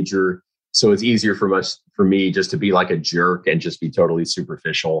a major, so it's easier for me just to be like a jerk and just be totally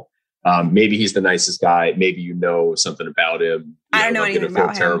superficial. Maybe he's the nicest guy. Maybe something about him. I don't know anything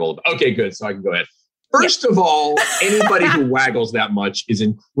about him. Okay, good. So I can go ahead. First of all, anybody who waggles that much is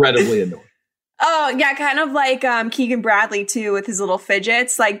incredibly annoying. Oh, yeah, kind of like Keegan Bradley, too, with his little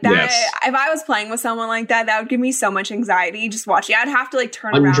fidgets. Like that. Yes. If I was playing with someone like that, that would give me so much anxiety just watching. I'd have to like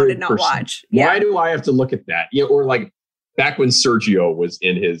turn 100%. Around and not watch. Yeah. Why do I have to look at that? Or like back when Sergio was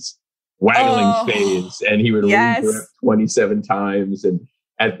in his waggling phase, and he would read 27 times, and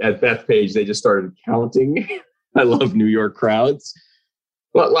at Bethpage, they just started counting. I love New York crowds.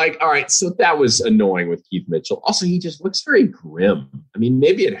 But like, all right, so that was annoying with Keith Mitchell. Also, he just looks very grim. I mean,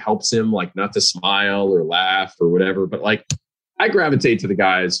 maybe it helps him like not to smile or laugh or whatever, but like I gravitate to the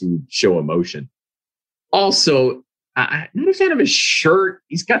guys who show emotion. Also, I'm not a fan of his shirt.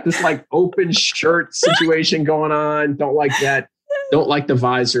 He's got this like open shirt situation going on. Don't like that. Don't like the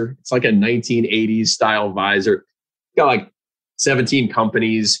visor. It's like a 1980s style visor. Got like 17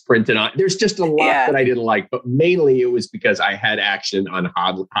 companies printed on. There's just a lot that I didn't like, but mainly it was because I had action on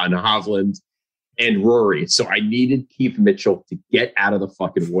Hovland and Rory. So I needed Keith Mitchell to get out of the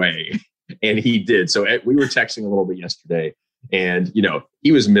fucking way. And he did. So we were texting a little bit yesterday, and,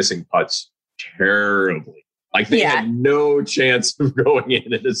 he was missing putts terribly. Like they had no chance of going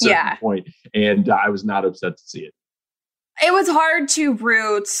in at a certain point. And I was not upset to see it. It was hard to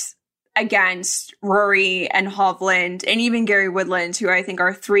root against Rory and Hovland and even Gary Woodland, who I think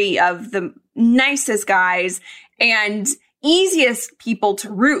are three of the nicest guys and easiest people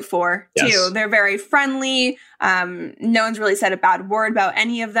to root for, too. Yes. They're very friendly. No one's really said a bad word about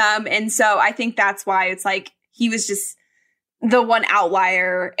any of them. And so I think that's why it's like he was just the one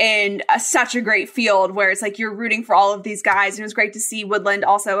outlier in such a great field where it's like you're rooting for all of these guys. And it was great to see Woodland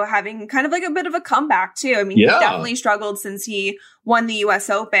also having kind of like a bit of a comeback too. I mean, he definitely struggled since he won the US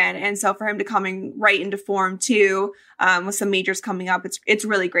Open. And so for him to coming right into form too, with some majors coming up, it's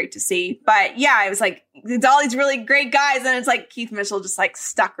really great to see. But yeah, it was like, it's all these really great guys. And it's like Keith Mitchell just like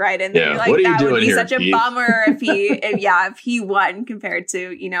stuck right in there. Yeah. Like, what are that you doing would be here, such Keith? A bummer if he won compared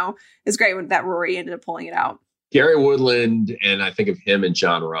to, it's great that Rory ended up pulling it out. Gary Woodland, and I think of him and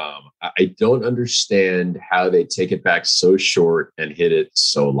Jon Rahm. I don't understand how they take it back so short and hit it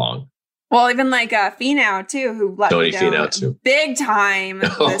so long. Well, even like Finau too, who let Tony me down Finau too. Big time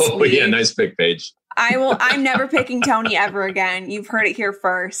this week. Yeah, nice pick, Paige. I'm never picking Tony ever again. You've heard it here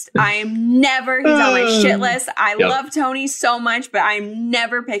first. He's on my shit list. I love Tony so much, but I'm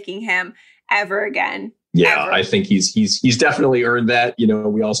never picking him ever again. Yeah, ever. I think he's definitely earned that.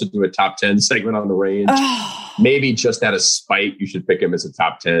 We also do a top 10 segment on the range. Maybe just out of spite, you should pick him as a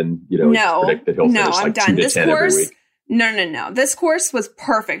top 10. No, predict that he'll finish like 2 to 10 every week. No. This course was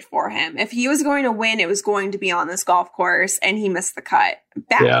perfect for him. If he was going to win, it was going to be on this golf course, and he missed the cut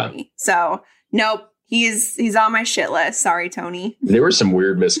badly. Yeah. So, nope. He's on my shit list. Sorry, Tony. There were some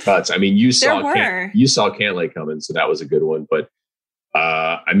weird missed cuts. I mean, you saw Cantlay coming, so that was a good one. But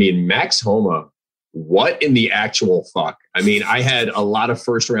Max Homa, what in the actual fuck? I mean, I had a lot of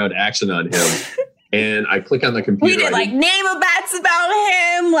first round action on him. And I click on the computer. We did name a bats about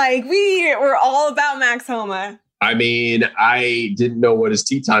him. Like we're all about Max Homa. I mean, I didn't know what his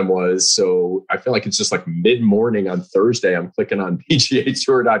tee time was. So I feel like it's just like mid-morning on Thursday. I'm clicking on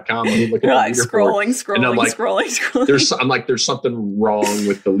PGAtour.com. I'm looking at scrolling. And I'm like, scrolling. there's something wrong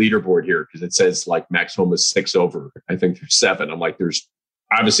with the leaderboard here. Because it says like Max Homa's 6 over. I think there's 7. I'm like, there's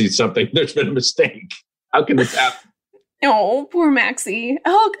obviously there's been a mistake. How can this happen? Oh, poor Maxie.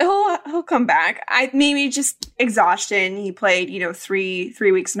 He'll come back. Maybe just exhaustion. He played, 3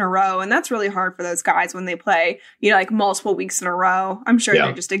 weeks in a row, and that's really hard for those guys when they play, like multiple weeks in a row. I'm sure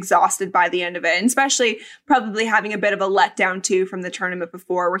they're just exhausted by the end of it, and especially probably having a bit of a letdown too from the tournament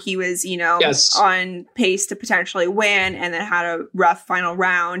before, where he was, on pace to potentially win, and then had a rough final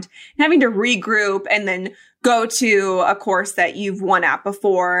round, and having to regroup and then go to a course that you've won at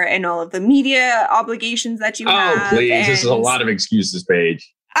before and all of the media obligations that you have. Oh, please. This is a lot of excuses,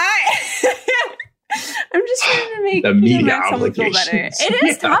 Paige. I'm just trying to make the media someone feel better. It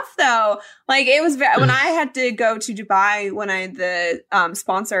is tough though. Like it was when I had to go to Dubai when I had the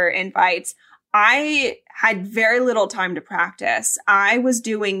sponsor invites, I had very little time to practice. I was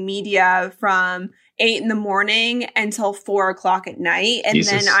doing media from 8 a.m. until 4:00 at night. And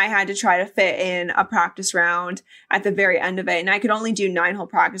Jesus. then I had to try to fit in a practice round at the very end of it. And I could only do 9-hole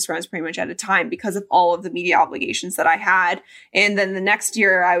practice rounds pretty much at a time because of all of the media obligations that I had. And then the next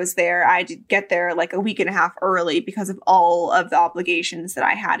year I was there, I did get there like a week and a half early because of all of the obligations that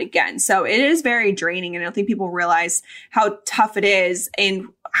I had again. So it is very draining. And I don't think people realize how tough it is and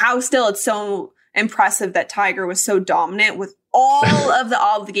how still it's so impressive that Tiger was so dominant with all of the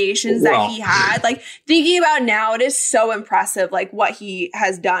obligations that he had. Like thinking about now, it is so impressive, like what he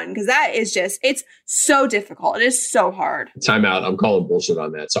has done. Because that is just, it's so difficult. It is so hard. Time out. I'm calling bullshit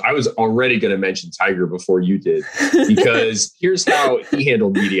on that. So I was already going to mention Tiger before you did, because here's how he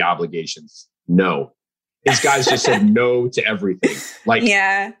handled media obligations. No. His guys just said no to everything. Like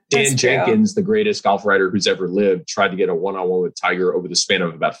Dan Jenkins, the greatest golf writer who's ever lived, tried to get a one-on-one with Tiger over the span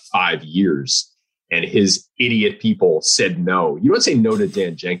of about 5 years. And his idiot people said no. You don't say no to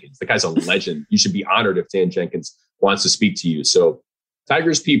Dan Jenkins. The guy's a legend. You should be honored if Dan Jenkins wants to speak to you. So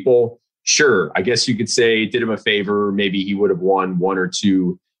Tiger's people, sure, I guess you could say did him a favor. Maybe he would have won 1 or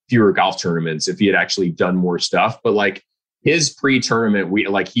 2 fewer golf tournaments if he had actually done more stuff. But like his pre-tournament,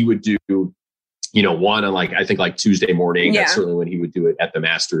 he would do, one on I think Tuesday morning. Yeah. That's certainly when he would do it at the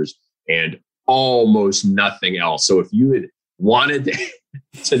Masters, and almost nothing else. So if you had wanted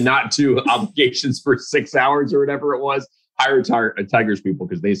to not do obligations for 6 hours or whatever it was, hire Tiger's people,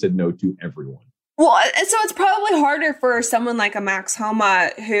 because they said no to everyone. Well, so it's probably harder for someone like a Max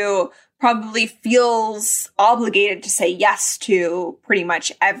Homa who probably feels obligated to say yes to pretty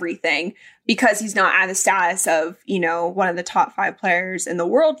much everything because he's not at the status of, one of the top 5 players in the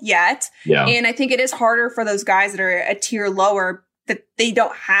world yet. Yeah. And I think it is harder for those guys that are a tier lower, that they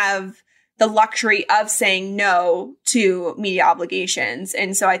don't have the luxury of saying no to media obligations.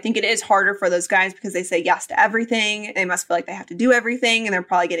 And so I think it is harder for those guys because they say yes to everything. They must feel like they have to do everything. And they're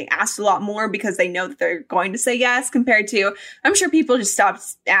probably getting asked a lot more because they know that they're going to say yes, compared to, I'm sure people just stopped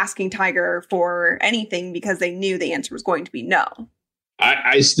asking Tiger for anything because they knew the answer was going to be no.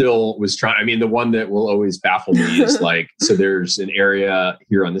 I still was trying. I mean, the one that will always baffle me is so there's an area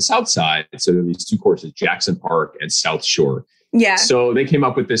here on the South Side. So there are these 2 courses, Jackson Park and South Shore. Yeah. So they came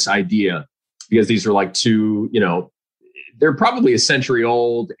up with this idea, because these are 2, they're probably a century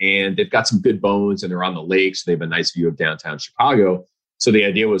old and they've got some good bones and they're on the lake. So they have a nice view of downtown Chicago. So the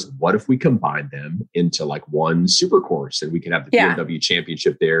idea was, what if we combine them into one super course, and we could have the BMW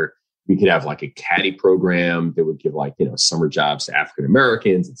Championship there. We could have a caddy program that would give summer jobs to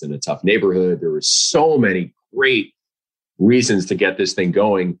African-Americans. It's in a tough neighborhood. There were so many great reasons to get this thing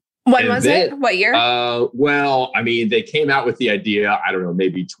going. When was it? What year? Well, I mean, they came out with the idea, I don't know,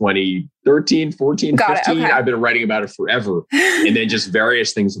 maybe 2013, 14, Got 15. It, okay. I've been writing about it forever. And then just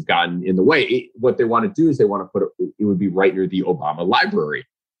various things have gotten in the way. What they want to do is they want to put it would be right near the Obama Library,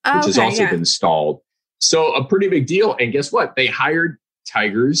 which has also been stalled. So a pretty big deal. And guess what? They hired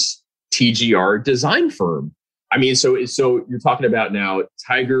Tiger's TGR design firm. I mean, so you're talking about now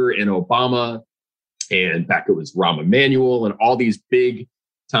Tiger and Obama, and back it was Rahm Emanuel and all these big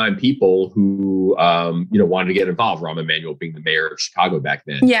time people who wanted to get involved. Rahm Emanuel being the mayor of Chicago back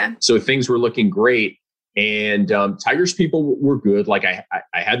then. Yeah. So things were looking great, and Tiger's people were good. I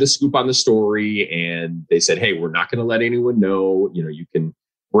had the scoop on the story, and they said, "Hey, we're not going to let anyone know. You can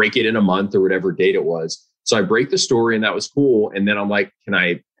break it in a month or whatever date it was." So I break the story, and that was cool. And then I'm like, "Can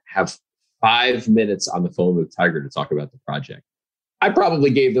I have 5 minutes on the phone with Tiger to talk about the project?" I probably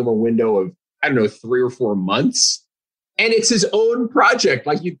gave them a window of 3 or 4 months. And it's his own project.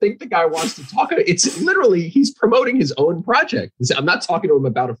 You'd think the guy wants to talk about it. It's literally, he's promoting his own project. I'm not talking to him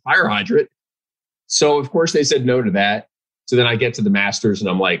about a fire hydrant. So, of course, they said no to that. So then I get to the Masters and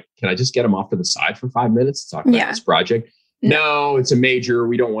I'm like, can I just get him off to the side for 5 minutes to talk about this project? No, it's a major.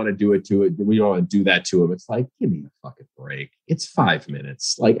 We don't want to do it to it. We don't want to do that to him. It's give me a fucking break. It's 5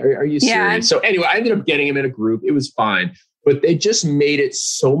 minutes. Are you serious? Yeah. So anyway, I ended up getting him in a group. It was fine. But they just made it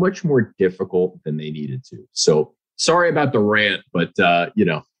so much more difficult than they needed to. So sorry about the rant, but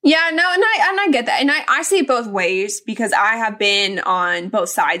Yeah, no, and I get that. And I see it both ways, because I have been on both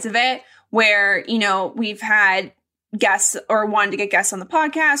sides of it where, we've had guests or wanted to get guests on the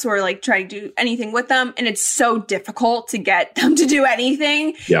podcast or try to do anything with them. And it's so difficult to get them to do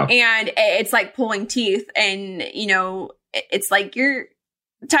anything. Yeah. And it's like pulling teeth, and, it's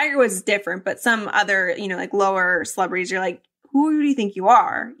Tiger Woods is different, but some other, like lower celebrities, you're like, who do you think you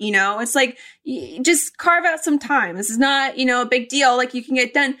are? It's like, just carve out some time. This is not, a big deal. Like, you can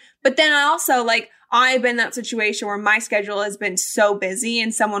get done. But then I also, like, I've been in that situation where my schedule has been so busy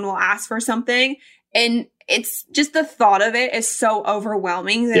and someone will ask for something. And it's just the thought of it is so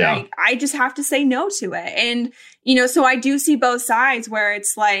overwhelming that I just have to say no to it. And, so I do see both sides where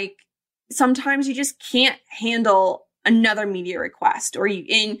it's like, sometimes you just can't handle another media request,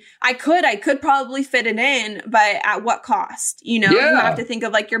 I could probably fit it in, but at what cost? You have to think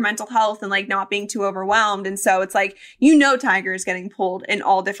of like your mental health and like not being too overwhelmed. And so it's like, Tiger is getting pulled in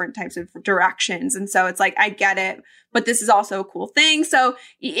all different types of directions. And so it's like, I get it, but this is also a cool thing. So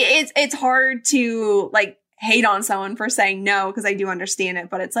it's hard to like hate on someone for saying no, because I do understand it,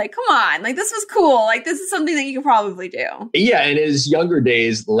 but it's like, come on, like this was cool. Like this is something that you could probably do. Yeah. In his younger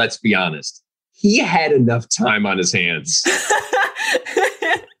days, let's be honest, he had enough time on his hands.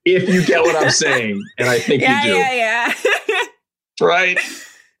 If you get what I'm saying. And I think you do. Yeah. Right?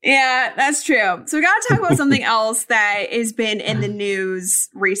 Yeah, that's true. So we got to talk about something else that has been in the news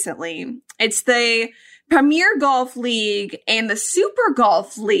recently. It's the Premier Golf League and the Super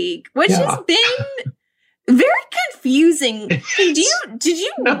Golf League, which has been very confusing. Did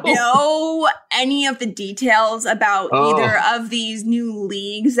you know any of the details about either of these new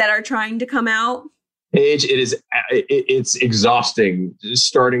leagues that are trying to come out? Paige, it's exhausting just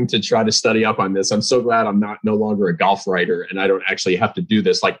starting to try to study up on this. I'm so glad I'm no longer a golf writer and I don't actually have to do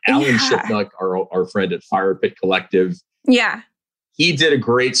this. Like Alan Shipnuck, our friend at Fire Pit Collective. Yeah. He did a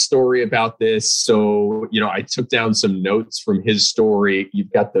great story about this. So, I took down some notes from his story.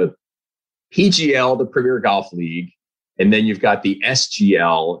 You've got the PGL, the Premier Golf League, and then you've got the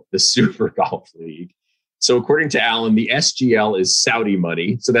SGL, the Super Golf League. So according to Alan, the SGL is Saudi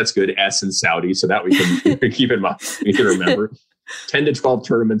money. So that's good. S and Saudi. So that we can keep in mind. We can remember 10 to 12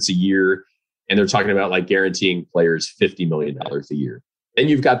 tournaments a year. And they're talking about like guaranteeing players $50 million a year. Then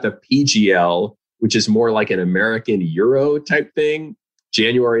you've got the PGL, which is more like an American Euro type thing.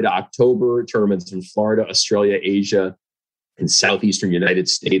 January to October, tournaments in Florida, Australia, Asia, and Southeastern United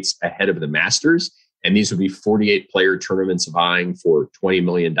States ahead of the Masters. And these would be 48 player tournaments vying for $20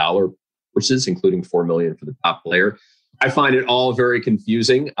 million purses, including $4 million for the top player. I find it all very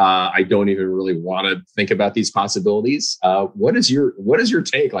confusing. I don't even really want to think about these possibilities. What is your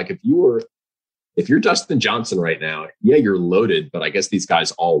take? Like if you're Dustin Johnson right now, yeah, you're loaded, but I guess these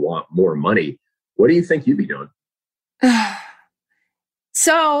guys all want more money. What do you think you'd be doing?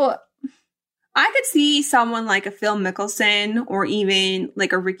 So I could see someone like a Phil Mickelson or even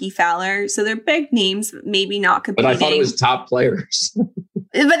like a Ricky Fowler. So they're big names, maybe not competing. But I thought it was top players.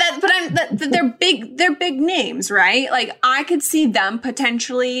 They're big names, right? Like I could see them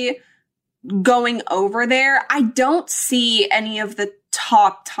potentially going over there. I don't see any of the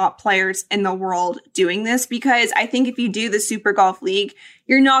top players in the world doing this because I think if you do the Super Golf League,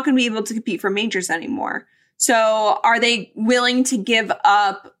 you're not going to be able to compete for majors anymore. So are they willing to give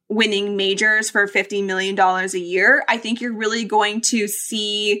up winning majors for $50 million a year? I think you're really going to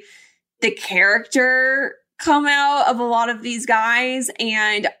see the character come out of a lot of these guys.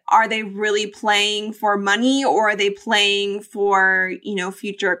 And are they really playing for money or are they playing for,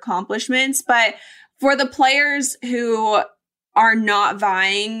 future accomplishments? But for the players who are not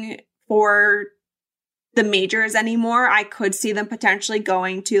vying for the majors anymore, I could see them potentially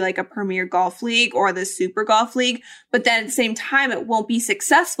going to like a Premier Golf League or the Super Golf League. But then at the same time, it won't be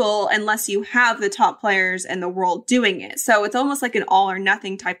successful unless you have the top players in the world doing it. So it's almost like an all or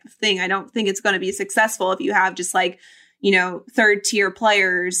nothing type of thing. I don't think it's going to be successful if you have just like, third tier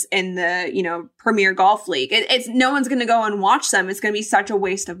players in the, Premier Golf League. It's no one's going to go and watch them. It's going to be such a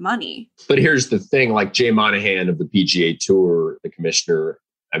waste of money. But here's the thing, like Jay Monahan of the PGA Tour, the commissioner,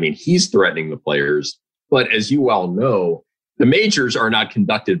 I mean, he's threatening the players. But as you well know, the majors are not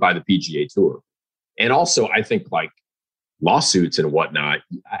conducted by the PGA Tour. And also, I think like lawsuits and whatnot,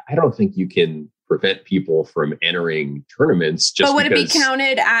 I don't think you can prevent people from entering tournaments just But would it be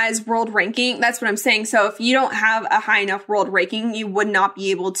counted as world ranking? That's what I'm saying. So if you don't have a high enough world ranking, you would not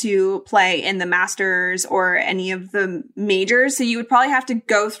be able to play in the Masters or any of the majors. So you would probably have to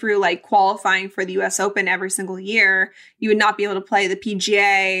go through like qualifying for the US Open every single year. You would not be able to play the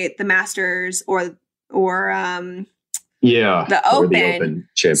PGA, the Masters, or the Open. The Open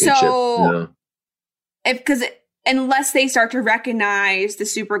Championship. So unless they start to recognize the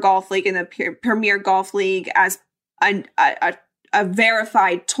Super Golf League and the Premier Golf League as a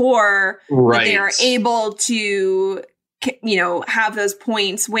verified tour, right, that they are able to have those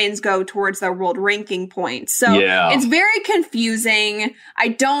wins go towards their world ranking points. So it's very confusing. I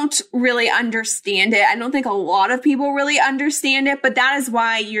don't really understand it. I don't think a lot of people really understand it, but that is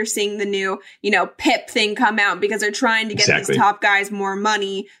why you're seeing the new, PIP thing come out, because they're trying to get these top guys more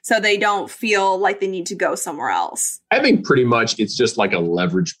money so they don't feel like they need to go somewhere else. I think pretty much it's just like a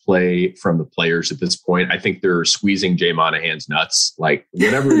leverage play from the players at this point. I think they're squeezing Jay Monahan's nuts, like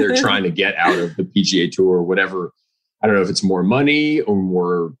whatever they're trying to get out of the PGA Tour or whatever. I don't know if it's more money or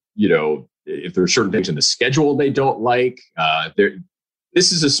more, if there are certain things in the schedule they don't like.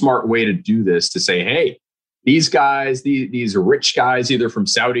 This is a smart way to do this, to say, hey, these guys, these rich guys, either from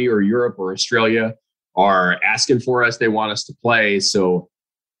Saudi or Europe or Australia, are asking for us. They want us to play. So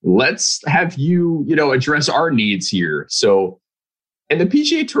let's have you, address our needs here. So, and the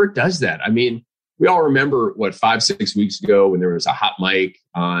PGA Tour does that. I mean, we all remember 5-6 weeks ago when there was a hot mic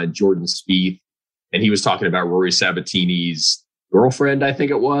on Jordan Spieth, and he was talking about Rory Sabatini's girlfriend, I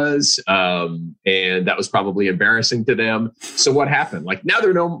think it was. And that was probably embarrassing to them. So what happened? Like, now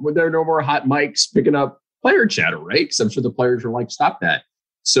there are no more hot mics picking up player chatter, right? Because I'm sure the players are like, stop that.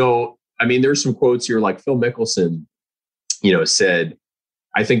 So, I mean, there's some quotes here, like Phil Mickelson, said,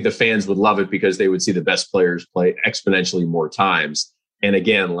 I think the fans would love it because they would see the best players play exponentially more times. And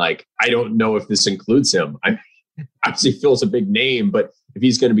again, like, I don't know if this includes him. Obviously Phil's a big name, but if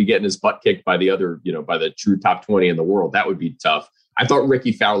he's going to be getting his butt kicked by the other, by the true top 20 in the world, that would be tough. I thought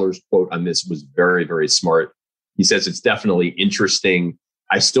Ricky Fowler's quote on this was very, very smart. He says, it's definitely interesting.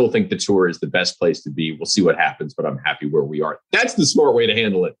 I still think the tour is the best place to be. We'll see what happens, but I'm happy where we are. That's the smart way to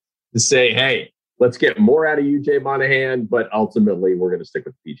handle it, to say, hey, let's get more out of you, Jay Monahan, but ultimately we're going to stick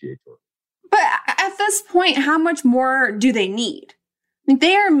with the PGA Tour. But at this point, how much more do they need?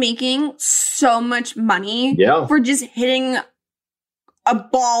 They are making so much money for just hitting a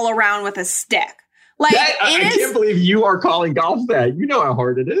ball around with a stick. Like, I can't believe you are calling golf that. You know how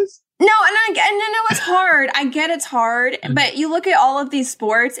hard it is. No, and I know it's hard. I get it's hard, but you look at all of these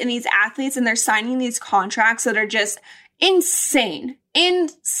sports and these athletes, and they're signing these contracts that are just insane. And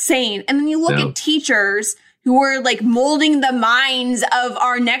then you look at teachers who are like molding the minds of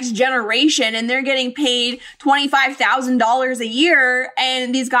our next generation, and they're getting paid $25,000 a year.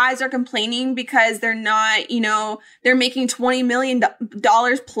 And these guys are complaining because they're not, they're making $20 million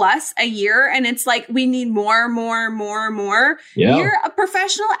plus a year. And it's like, we need more. Yeah. You're a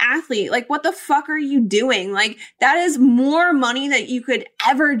professional athlete. Like, what the fuck are you doing? Like, that is more money that you could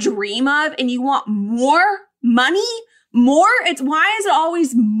ever dream of. And you want more money? More? Why is it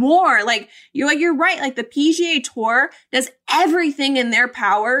always more? Like, you're right. Like, the PGA Tour does everything in their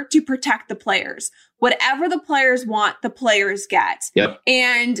power to protect the players. Whatever the players want, the players get. Yep.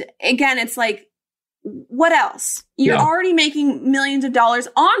 And again, it's like, what else? You're already making millions of dollars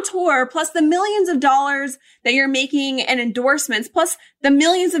on tour, plus the millions of dollars that you're making in endorsements, plus the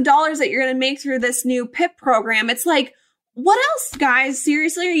millions of dollars that you're going to make through this new PIP program. It's like, what else, guys?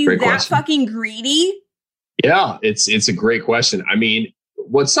 Seriously, are you fucking greedy? Yeah, it's a great question. I mean,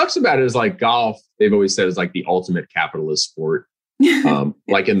 what sucks about it is, like, golf, they've always said, is like the ultimate capitalist sport.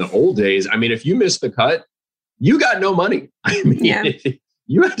 Like in the old days, I mean, if you missed the cut, you got no money. I mean, you had to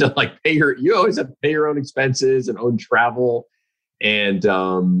you always have to pay your own expenses and own travel. And,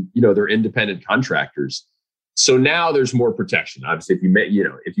 they're independent contractors. So now there's more protection. Obviously,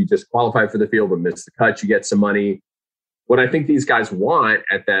 if you just qualify for the field but miss the cut, you get some money. What I think these guys want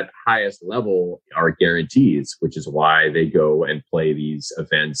at that highest level are guarantees, which is why they go and play these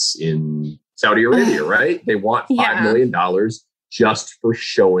events in Saudi Arabia, right? They want $5 million just for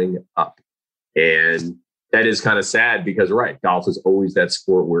showing up. And that is kind of sad because, golf is always that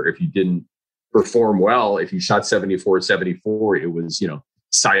sport where if you didn't perform well, if you shot 74, it was,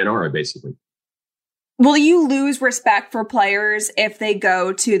 sayonara, basically. Will you lose respect for players if they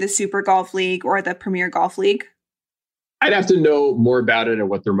go to the Super Golf League or the Premier Golf League? I'd have to know more about it and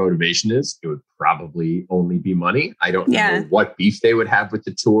what their motivation is. It would probably only be money. I don't know what beef they would have with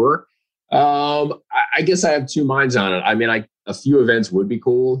the tour. I guess I have two minds on it. I mean, a few events would be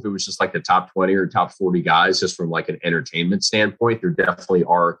cool if it was just like the top 20 or top 40 guys, just from like an entertainment standpoint. There definitely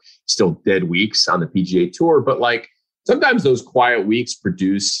are still dead weeks on the PGA Tour, but like sometimes those quiet weeks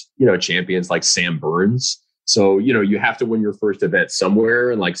produce, champions like Sam Burns. So, you have to win your first event somewhere,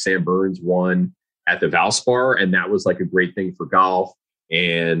 and like Sam Burns won at the Valspar, and that was like a great thing for golf.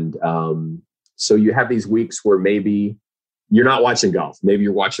 And so you have these weeks where maybe you're not watching golf, maybe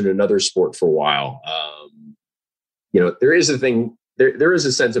you're watching another sport for a while. There is a thing, there is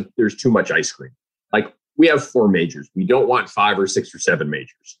a sense of there's too much ice cream. Like, we have 4 majors. We don't want 5 or 6 or 7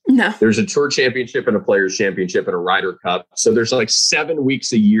 majors. No. There's a tour championship and a players championship and a Ryder Cup. So there's like 7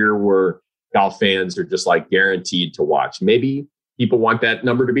 weeks a year where golf fans are just like guaranteed to watch. Maybe people want that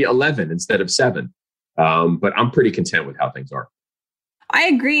number to be 11 instead of 7. But I'm pretty content with how things are. I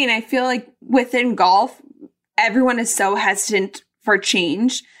agree. And I feel like within golf, everyone is so hesitant for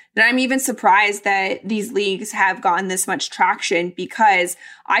change that I'm even surprised that these leagues have gotten this much traction, because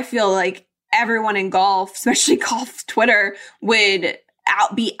I feel like everyone in golf, especially golf Twitter, would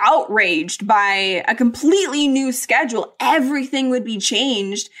be outraged by a completely new schedule. Everything would be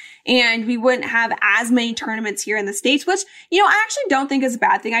changed and we wouldn't have as many tournaments here in the States, which, I actually don't think is a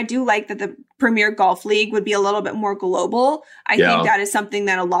bad thing. I do like that the Premier Golf League would be a little bit more global. I think that is something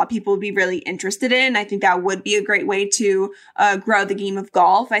that a lot of people would be really interested in. I think that would be a great way to grow the game of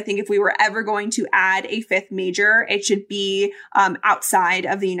golf. I think if we were ever going to add a 5th major, it should be outside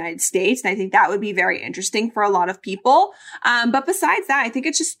of the United States. And I think that would be very interesting for a lot of people. But besides that, I think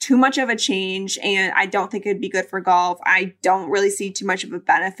it's just too much of a change, and I don't think it'd be good for golf. I don't really see too much of a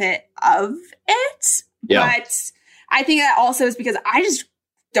benefit of it. Yeah. But I think that also is because I just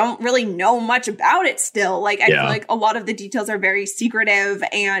don't really know much about it still. I feel like a lot of the details are very secretive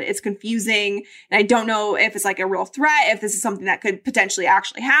and it's confusing. And I don't know if it's like a real threat, if this is something that could potentially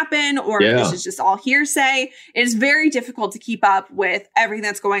actually happen, or if this is just all hearsay. It is very difficult to keep up with everything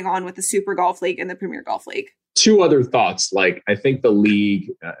that's going on with the Super Golf League and the Premier Golf League. 2 other thoughts. I think the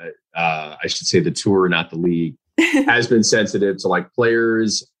league, I should say the tour, not the league, has been sensitive to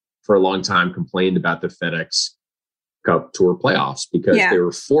players for a long time complained about the FedEx Cup Tour playoffs because there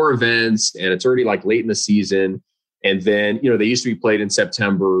were 4 events and it's already late in the season. And then, they used to be played in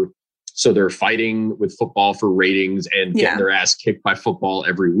September. So they're fighting with football for ratings and getting their ass kicked by football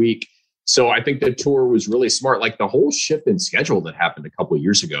every week. So I think the tour was really smart. The whole shift in schedule that happened a couple of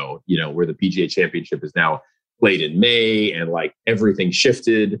years ago, where the PGA Championship is now played in May and everything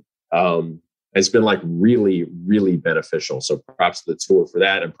shifted. Has been really, really beneficial. So props to the tour for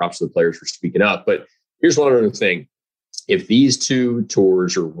that, and props to the players for speaking up. But here's one other thing. If these 2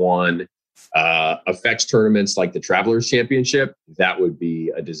 tours or one affects tournaments like the Travelers Championship, that would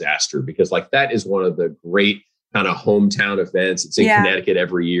be a disaster, because that is one of the great kind of hometown events. It's in Connecticut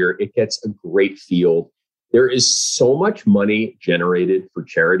every year. It gets a great field. There is so much money generated for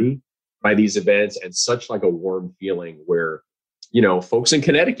charity by these events, and such a warm feeling where, folks in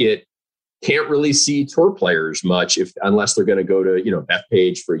Connecticut can't really see tour players much unless they're going to go to,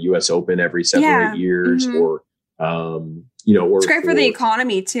 Bethpage for US Open every 7 or 8 years, or, or it's great for the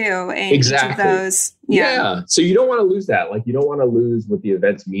economy too. And exactly. Each of those. Yeah. So you don't want to lose that. You don't want to lose what the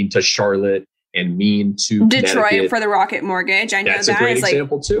events mean to Charlotte and mean to Detroit for the Rocket Mortgage. I know that's that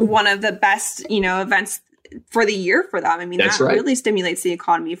is too. One of the best, events for the year for them. I mean, that really stimulates the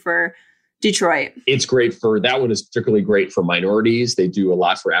economy for Detroit. It's great that one is particularly great for minorities. They do a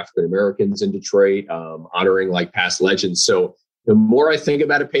lot for African Americans in Detroit, honoring past legends. So the more I think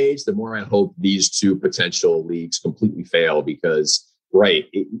about it, Paige, the more I hope these 2 potential leagues completely fail, because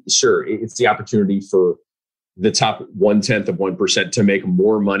it's the opportunity for the top 0.1% to make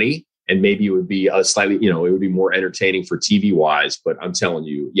more money. And maybe it would be a slightly, it would be more entertaining for TV wise. But I'm telling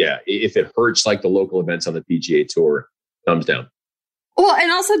you, if it hurts the local events on the PGA Tour, thumbs down. Well,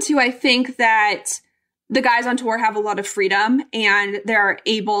 and also, too, I think that the guys on tour have a lot of freedom and they're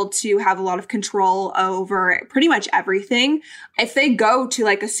able to have a lot of control over pretty much everything. If they go to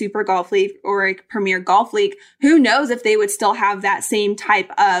a Super Golf League or a Premier Golf League, who knows if they would still have that same type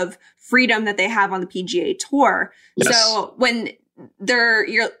of freedom that they have on the PGA Tour. Yes. So when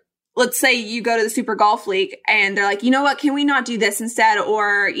let's say you go to the Super Golf League and they're like, you know what, can we not do this instead?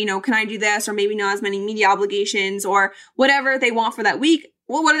 Or, can I do this? Or maybe not as many media obligations or whatever they want for that week.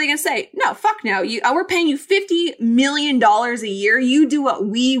 Well, what are they going to say? No, fuck no. We're paying you $50 million a year. You do what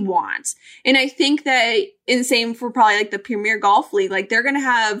we want. And I think that in the same for probably the Premier Golf League, they're going to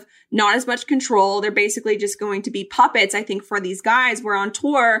have not as much control. They're basically just going to be puppets. I think for these guys, we're on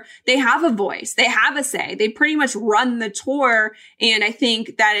tour. They have a voice. They have a say. They pretty much run the tour. And I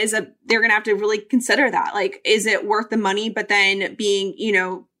think that they're going to have to really consider that. Is it worth the money? But then being,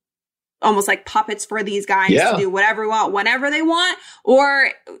 almost like puppets for these guys to do whatever we want, whenever they want? Or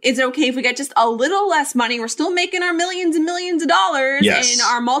is it okay if we get just a little less money? We're still making our millions and millions of dollars in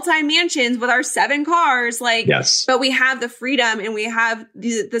our multi-mansions with our 7 cars. But we have the freedom and we have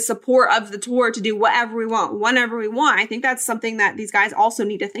the support of the tour to do whatever we want, whenever we want. I think that's something that these guys also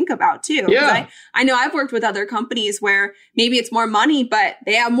need to think about too. Yeah. I know I've worked with other companies where maybe it's more money, but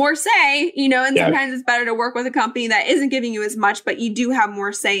they have more say, and sometimes it's better to work with a company that isn't giving you as much, but you do have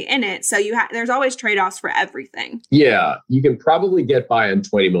more say in it. So there's always trade-offs for everything. Yeah, you can probably get by on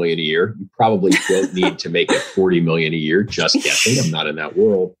 $20 million a year. You probably don't need to make it $40 million a year. Just guessing. I'm not in that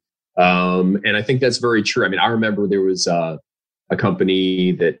world. And I think that's very true. I mean, I remember there was a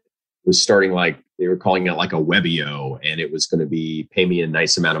company that was starting they were calling it like a Webio, and it was going to be pay me a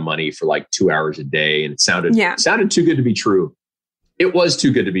nice amount of money for 2 hours a day. And it sounded too good to be true. It was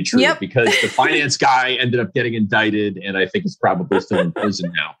too good to be true because the finance guy ended up getting indicted, and I think he's probably still in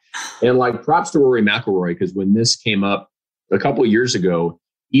prison now. And props to Rory McIlroy, because when this came up a couple of years ago,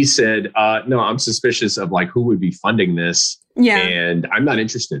 he said, no, I'm suspicious of who would be funding this. Yeah. And I'm not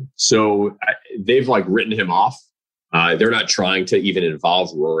interested. So they've written him off. They're not trying to even involve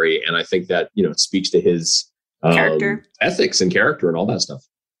Rory. And I think that, it speaks to his character, ethics and character and all that stuff.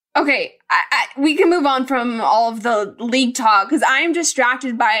 Okay, we can move on from all of the league talk because I am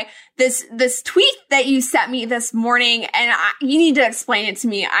distracted by this tweet that you sent me this morning, and you need to explain it to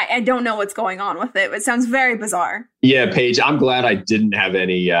me. I don't know what's going on with it. It sounds very bizarre. Yeah, Paige, I'm glad I didn't have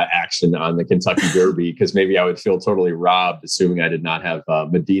any action on the Kentucky Derby because maybe I would feel totally robbed, assuming I did not have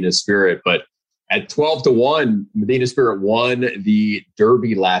Medina Spirit. But at 12-1, Medina Spirit won the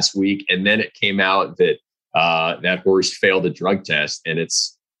Derby last week, and then it came out that that horse failed a drug test, and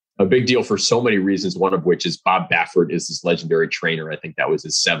it's a big deal for so many reasons, one of which is Bob Baffert is this legendary trainer. I think that was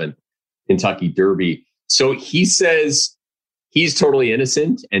his 7th Kentucky Derby. So he says he's totally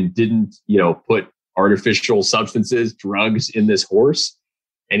innocent and didn't, put artificial substances, drugs in this horse.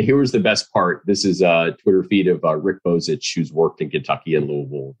 And here's the best part. This is a Twitter feed of Rick Bozich, who's worked in Kentucky and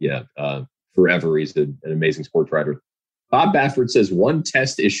Louisville. Forever. He's an amazing sports writer. Bob Baffert says one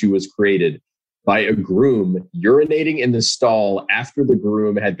test issue was created by a groom urinating in the stall after the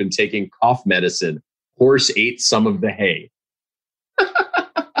groom had been taking cough medicine. Horse ate some of the hay.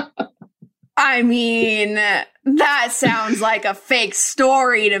 I mean, that sounds like a fake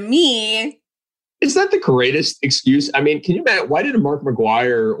story to me. Is that the greatest excuse? I mean, can you imagine? Why didn't Mark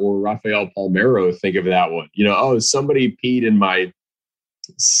McGuire or Rafael Palmeiro think of that one? Somebody peed in my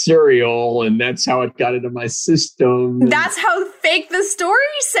cereal and that's how it got into my system. That's how fake the story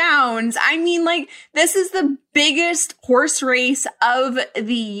sounds. I mean, this is the biggest horse race of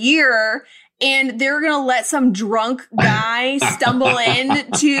the year, and they're gonna let some drunk guy stumble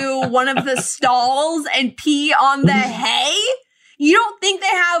into one of the stalls and pee on the hay. You don't think they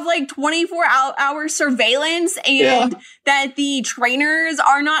have 24-hour surveillance and that the trainers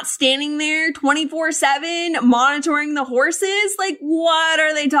are not standing there 24/7 monitoring the horses? What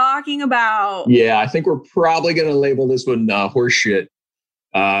are they talking about? Yeah, I think we're probably going to label this one horse shit,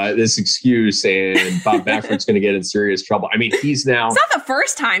 this excuse, and Bob Baffert's going to get in serious trouble. I mean, he's now... It's not the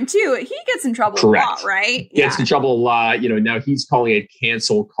first time, too. He gets in trouble a lot, right? Gets in trouble a lot. Now he's calling it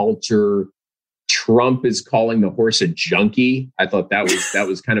cancel culture. Trump is calling the horse a junkie. I thought that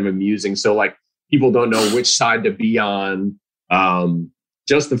was kind of amusing. So people don't know which side to be on.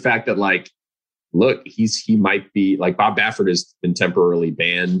 Just the fact that look, he might be Bob Baffert has been temporarily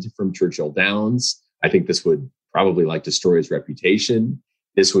banned from Churchill Downs. I think this would probably destroy his reputation.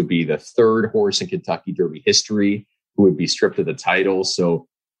 This would be the 3rd horse in Kentucky Derby history who would be stripped of the title. So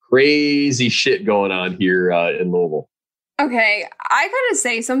crazy shit going on here in Louisville. Okay, I gotta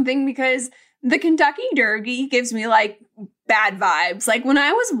say something because the Kentucky Derby gives me bad vibes. When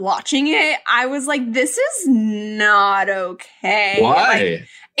I was watching it, I was this is not okay. Why?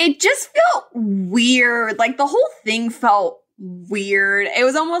 It just felt weird. The whole thing felt weird. It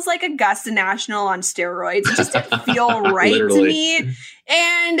was almost like Augusta National on steroids. It just didn't feel right to me.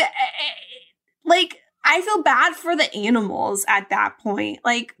 And I feel bad for the animals at that point.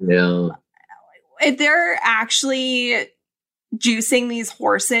 If they're actually juicing these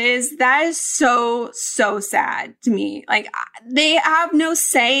horses, that is so sad to me. They have no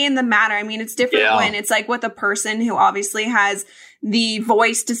say in the matter. I mean, it's different when it's with a person who obviously has the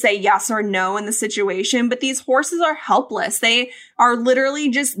voice to say yes or no in the situation, but these horses are helpless. They are literally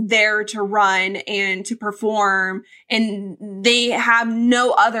just there to run and to perform, and they have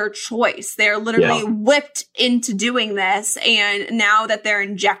no other choice. They're literally whipped into doing this, and now that they're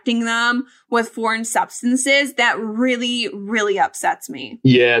injecting them with foreign substances, that really, really upsets me.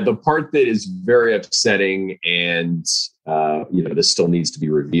 Yeah, the part that is very upsetting, and this still needs to be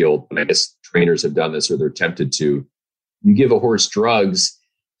revealed, but I guess trainers have done this or they're tempted to. You give a horse drugs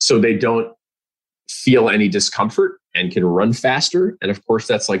so they don't feel any discomfort and can run faster. And of course,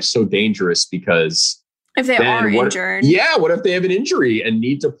 that's so dangerous because if they are injured. What if they have an injury and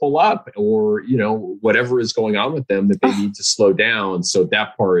need to pull up or, whatever is going on with them that they need to slow down. So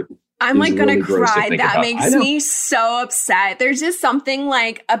that part... I'm gonna cry. That makes me so upset. There's just something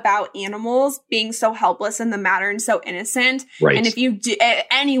about animals being so helpless in the matter and so innocent. Right. And if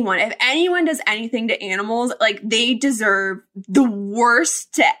anyone does anything to animals, they deserve the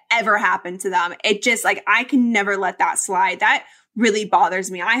worst to ever happen to them. It just I can never let that slide. That really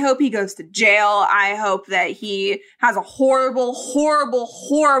bothers me. I hope he goes to jail. I hope that he has a horrible, horrible,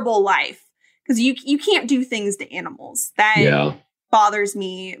 horrible life, because you can't do things to animals. That bothers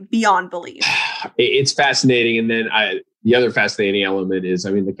me beyond belief. It's fascinating. And then the other fascinating element is,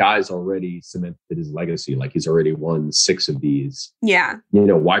 I mean, the guy's already cemented his legacy. Like, he's already won 6 of these. Yeah. You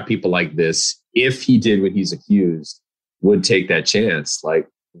know, why people like this, if he did what he's accused, would take that chance. Like,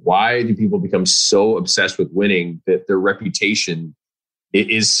 why do people become so obsessed with winning that their reputation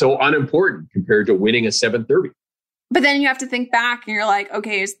is so unimportant compared to winning a 730? But then you have to think back and you're like,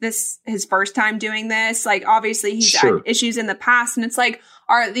 okay, is this his first time doing this? Like, obviously he's had issues in the past. And it's like,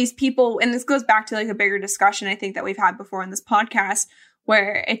 are these people, and this goes back to like a bigger discussion I think that we've had before in this podcast,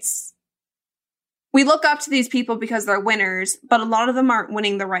 where we look up to these people because they're winners, but a lot of them aren't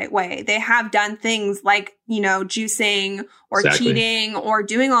winning the right way. They have done things like, you know, juicing or cheating or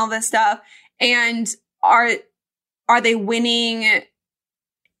doing all this stuff. And are they winning?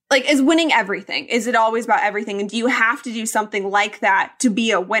 Like, is winning everything? Is it always about everything? And do you have to do something like that to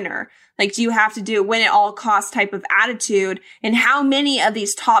be a winner? Like, do you have to do win at all costs type of attitude? And how many of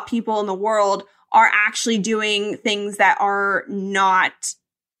these top people in the world are actually doing things that are not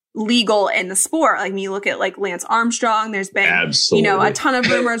legal in the sport? Like, when you look at like Lance Armstrong, there's been, you know, a ton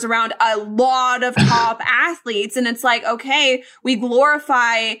of rumors around a lot of top athletes. And it's like, okay, we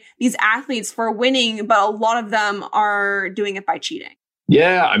glorify these athletes for winning, but a lot of them are doing it by cheating.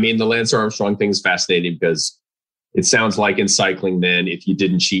 Yeah, I mean, the Lance Armstrong thing is fascinating because it sounds like in cycling, then if you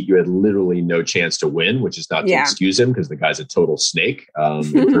didn't cheat, you had literally no chance to win, which is not to excuse him, because the guy's a total snake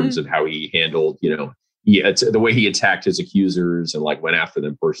in terms of how he handled, you know, the way he attacked his accusers and like went after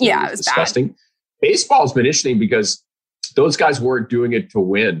them personally. Yeah, it was disgusting. Bad. Baseball's been interesting because those guys weren't doing it to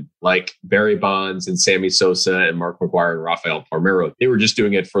win, like Barry Bonds and Sammy Sosa and Mark McGwire and Rafael Palmeiro. They were just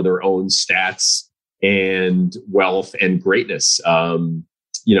doing it for their own stats and wealth and greatness.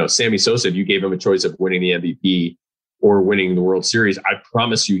 You know, Sammy Sosa, if you gave him a choice of winning the MVP or winning the World Series, I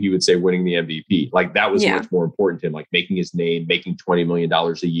promise you he would say winning the MVP. Like, that was much more important to him, like making his name, making $20 million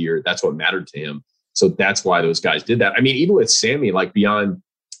a year. That's what mattered to him. So that's why those guys did that. I mean, even with Sammy, like, beyond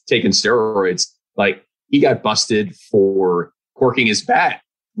taking steroids, like, he got busted for corking his bat,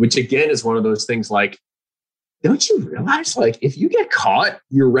 which again is one of those things like, don't you realize, like, if you get caught,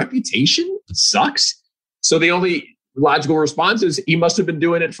 your reputation sucks? So the only logical response is he must have been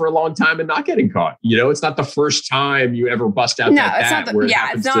doing it for a long time and not getting caught. You know, it's not the first time you ever bust out that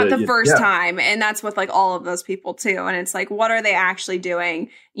bat. It's not the first time. And that's with like all of those people too. And it's like, what are they actually doing,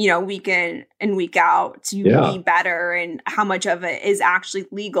 you know, week in and week out to be better, and how much of it is actually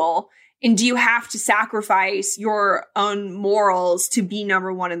legal? And do you have to sacrifice your own morals to be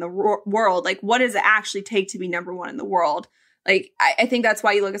number one in the world? Like, what does it actually take to be number one in the world? Like, I think that's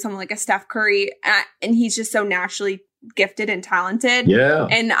why you look at someone like a Steph Curry, and he's just so naturally gifted and talented. Yeah.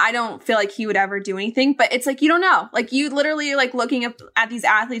 And I don't feel like he would ever do anything, but it's like, you don't know. Like, you literally like looking at these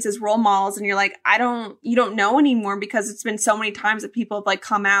athletes as role models, and you're like, you don't know anymore, because it's been so many times that people have like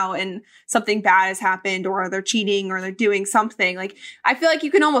come out and something bad has happened, or they're cheating, or they're doing something. Like, I feel like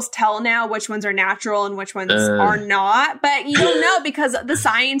you can almost tell now which ones are natural and which ones are not, but you don't know, because the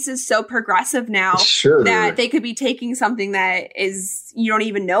science is so progressive now that they could be taking something that is you don't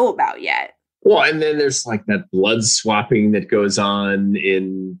even know about yet. Well, and then there's like that blood swapping that goes on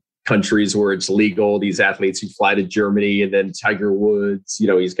in countries where it's legal. These athletes who fly to Germany, and then Tiger Woods, you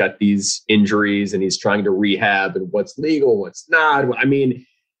know, he's got these injuries and he's trying to rehab, and what's legal, what's not. I mean,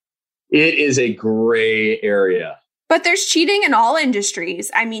 it is a gray area. But there's cheating in all industries.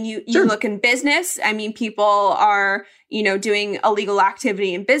 I mean, you look in business. I mean, people are, you know, doing illegal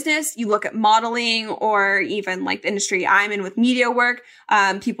activity in business. You look at modeling, or even like the industry I'm in with media work.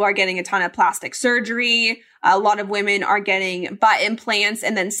 People are getting a ton of plastic surgery. A lot of women are getting butt implants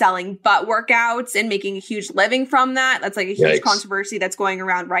and then selling butt workouts and making a huge living from that. That's like a huge controversy that's going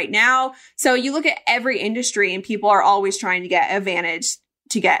around right now. So you look at every industry, and people are always trying to get advantage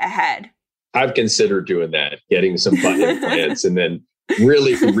to get ahead. I've considered doing that, getting some butt implants and then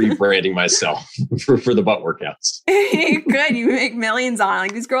really rebranding myself for the butt workouts. Good. You make millions on it.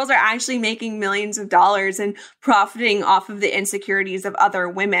 Like, these girls are actually making millions of dollars and profiting off of the insecurities of other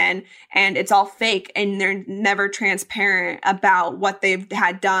women. And it's all fake, and they're never transparent about what they've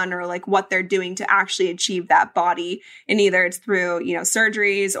had done or like what they're doing to actually achieve that body. And either it's through, you know,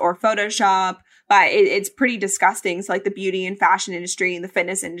 surgeries or Photoshop. But it's pretty disgusting. So like the beauty and fashion industry and the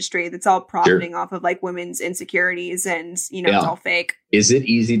fitness industry, that's all profiting off of like women's insecurities, and, you know, it's all fake. Is it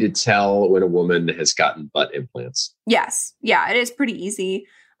easy to tell when a woman has gotten butt implants? Yes. Yeah, it is pretty easy.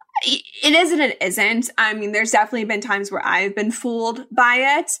 It is and it isn't. I mean, there's definitely been times where I've been fooled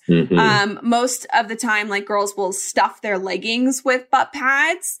by it. Mm-hmm. Most of the time, like girls will stuff their leggings with butt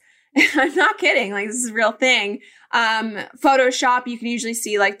pads. I'm not kidding. Like, this is a real thing. Photoshop, you can usually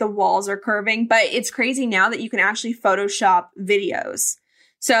see like the walls are curving, but it's crazy now that you can actually Photoshop videos.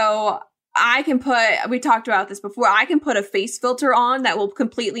 So we talked about this before, I can put a face filter on that will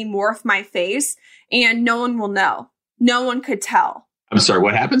completely morph my face and no one will know. No one could tell. I'm sorry,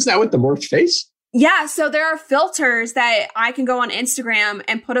 what happens now with the morphed face? Yeah, so there are filters that I can go on Instagram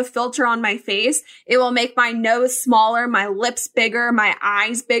and put a filter on my face. It will make my nose smaller, my lips bigger, my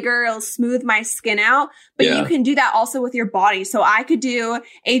eyes bigger. It'll smooth my skin out. But you can do that also with your body. So I could do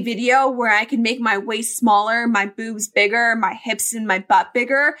a video where I could make my waist smaller, my boobs bigger, my hips and my butt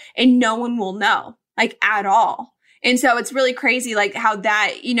bigger, and no one will know, like, at all. And so it's really crazy, like how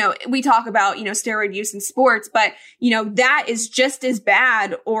that, we talk about, steroid use in sports, but, that is just as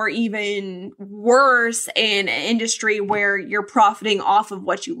bad or even worse in an industry where you're profiting off of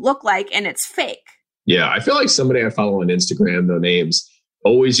what you look like and it's fake. Yeah. I feel like somebody I follow on Instagram, no names,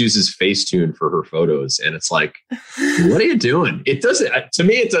 always uses Facetune for her photos. And it's like, what are you doing? To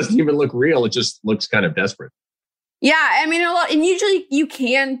me, it doesn't even look real. It just looks kind of desperate. Yeah, I mean, and usually you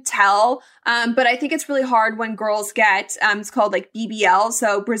can tell, but I think it's really hard when girls get, it's called like BBL,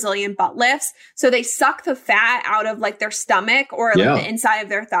 so Brazilian butt lifts. So they suck the fat out of like their stomach or like the inside of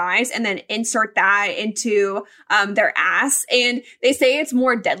their thighs and then insert that into their ass. And they say it's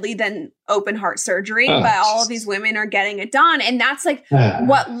more deadly than open heart surgery, but all of these women are getting it done. And that's like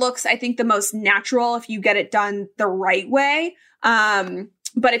what looks, I think, the most natural if you get it done the right way.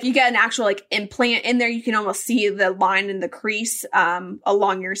 But if you get an actual like implant in there, you can almost see the line and the crease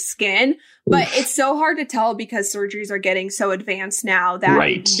along your skin. But it's so hard to tell because surgeries are getting so advanced now that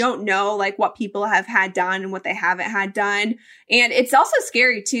you don't know like what people have had done and what they haven't had done. And it's also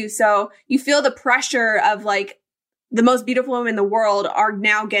scary too. So you feel the pressure of like the most beautiful women in the world are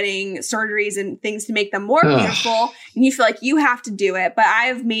now getting surgeries and things to make them more beautiful. And you feel like you have to do it. But I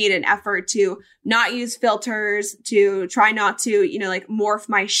have made an effort to not use filters, to try not to, like morph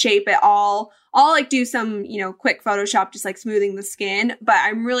my shape at all. I'll like do some, quick Photoshop, just like smoothing the skin. But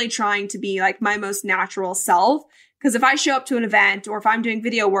I'm really trying to be like my most natural self. Because if I show up to an event or if I'm doing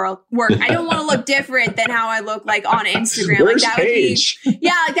video work, I don't want to look different than how I look like on Instagram. Where's like that Paige? would be,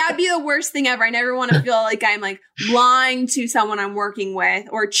 that would be the worst thing ever. I never want to feel like I'm like lying to someone I'm working with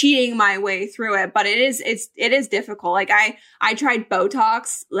or cheating my way through it. But it is difficult. Like I tried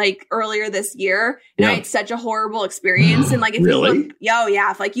Botox like earlier this year and I had such a horrible experience. And like if you look,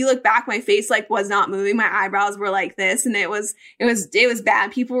 if like you look back, my face like was not moving. My eyebrows were like this, and it was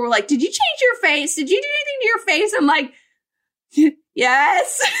bad. People were like, "Did you change your face? Did you do anything to your face?" I'm like,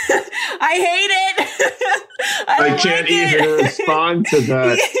 yes, I hate it. I can't even respond to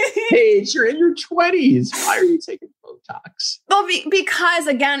that. Hey, you're in your 20s. Why are you taking Botox? Well, because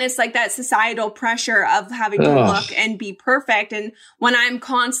again, it's like that societal pressure of having to look and be perfect. And when I'm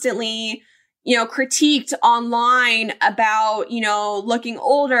constantly, critiqued online about, looking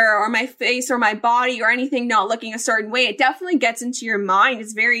older or my face or my body or anything not looking a certain way, it definitely gets into your mind.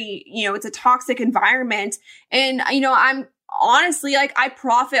 It's very, it's a toxic environment. And, I'm honestly, like, I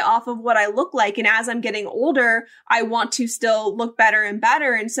profit off of what I look like. And as I'm getting older, I want to still look better and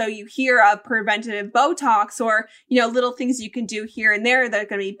better. And so you hear of preventative Botox or, little things you can do here and there that are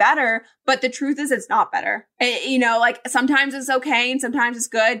going to be better. But the truth is it's not better. Like sometimes it's okay and sometimes it's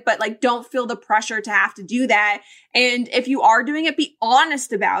good, but like don't feel the pressure to have to do that. And if you are doing it, be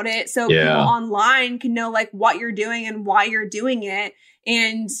honest about it. So people online can know like what you're doing and why you're doing it.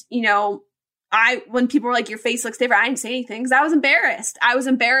 And, when people were like, your face looks different, I didn't say anything because I was embarrassed. I was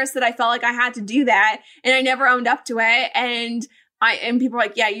embarrassed that I felt like I had to do that. And I never owned up to it. And people were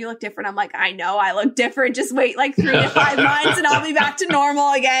like, yeah, you look different. I'm like, I know I look different. Just wait like 3 to 5 months and I'll be back to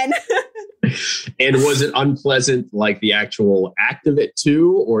normal again. And was it unpleasant, like the actual act of it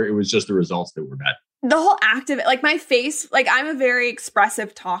too? Or it was just the results that were bad? The whole act of it, like my face, like I'm a very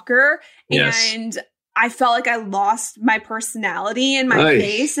expressive talker. Yes. And I felt like I lost my personality in my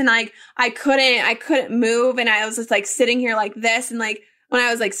face, and like I couldn't move, and I was just like sitting here like this, and like when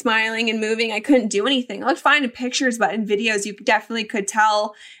I was like smiling and moving, I couldn't do anything. I looked fine in pictures, but in videos you definitely could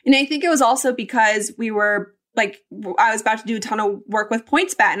tell. And I think it was also because I was about to do a ton of work with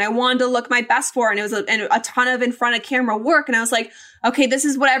PointsBet and I wanted to look my best for it. And it was a ton of in front of camera work. And I was like, okay, this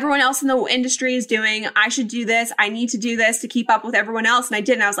is what everyone else in the industry is doing. I should do this. I need to do this to keep up with everyone else. And I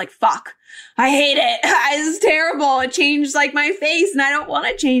did. And I was like, fuck, I hate it. This is terrible. It changed like my face and I don't want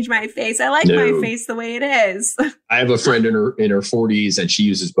to change my face. I like my face the way it is. I have a friend in her 40s and she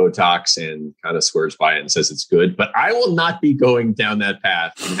uses Botox and kind of swears by it and says it's good, but I will not be going down that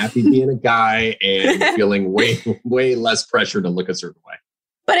path. I'm happy being a guy and feeling way less pressure to look a certain way.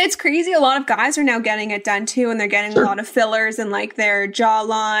 But it's crazy. A lot of guys are now getting it done too. And they're getting a lot of fillers in like their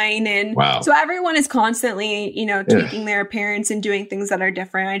jawline. And so everyone is constantly, tweaking their appearance and doing things that are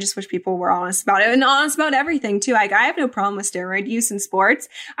different. I just wish people were honest about it and honest about everything too. Like I have no problem with steroid use in sports.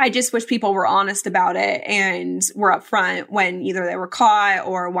 I just wish people were honest about it and were upfront when either they were caught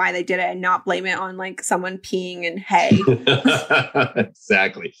or why they did it and not blame it on like someone peeing in hay.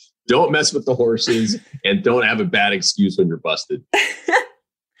 Exactly. Don't mess with the horses and don't have a bad excuse when you're busted.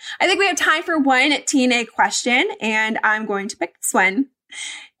 I think we have time for one TNA question, and I'm going to pick this one.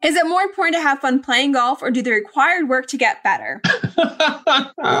 Is it more important to have fun playing golf or do the required work to get better?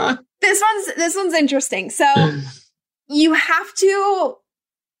 This one's interesting. So you have to,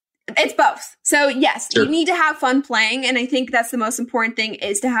 it's both. So yes, you need to have fun playing. And I think that's the most important thing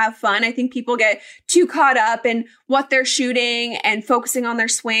is to have fun. I think people get too caught up in what they're shooting and focusing on their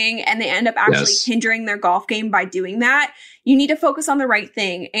swing, and they end up actually hindering their golf game by doing that. You need to focus on the right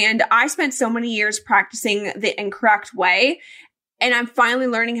thing. And I spent so many years practicing the incorrect way. And I'm finally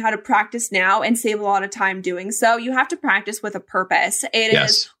learning how to practice now and save a lot of time doing so. You have to practice with a purpose. It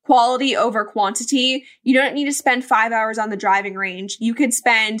is quality over quantity. You don't need to spend 5 hours on the driving range. You could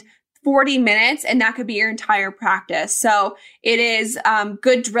spend 40 minutes and that could be your entire practice. So it is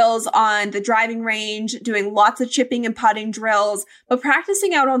good drills on the driving range, doing lots of chipping and putting drills, but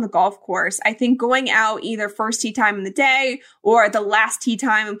practicing out on the golf course. I think going out either first tee time in the day or the last tee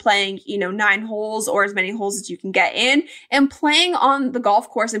time and playing, 9 holes or as many holes as you can get in and playing on the golf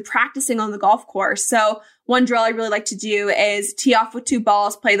course and practicing on the golf course. So one drill I really like to do is tee off with 2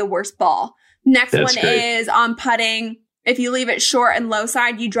 balls, play the worst ball. Next one is on putting. If you leave it short and low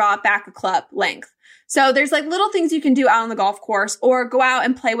side, you draw it back a club length. So there's like little things you can do out on the golf course or go out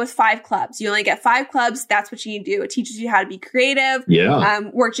and play with 5 clubs. You only get 5 clubs. That's what you need to do. It teaches you how to be creative.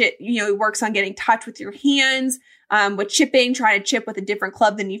 It works on getting touch with your hands. With chipping, try to chip with a different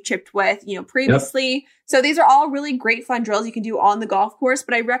club than you've chipped with, previously. So these are all really great fun drills you can do on the golf course.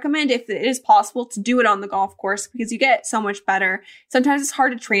 But I recommend if it is possible to do it on the golf course because you get so much better. Sometimes it's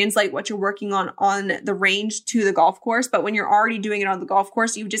hard to translate what you're working on the range to the golf course. But when you're already doing it on the golf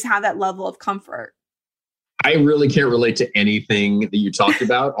course, you just have that level of comfort. I really can't relate to anything that you talked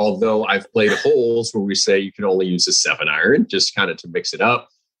about, although I've played holes where we say you can only use a 7-iron, just kind of to mix it up.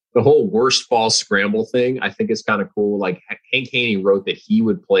 The whole worst ball scramble thing, I think is kind of cool. Like Hank Haney wrote that he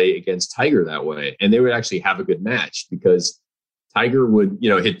would play against Tiger that way, and they would actually have a good match because Tiger would,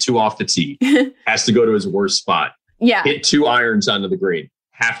 hit 2 off the tee, has to go to his worst spot. Yeah. Hit 2 irons onto the green,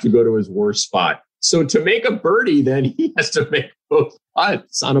 have to go to his worst spot. So to make a birdie, then he has to make both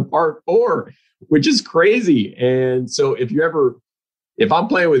putts on a par 4, which is crazy. And so if I'm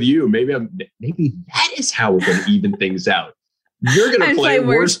playing with you, maybe that is how we're going to even things out. You're going to play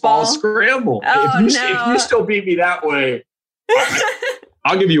worst ball scramble. If you still beat me that way,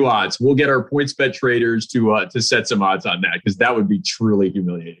 I'll give you odds. We'll get our PointsBet traders to set some odds on that because that would be truly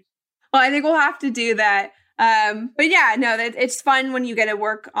humiliating. Well, I think we'll have to do that. But yeah, no, it's fun when you get to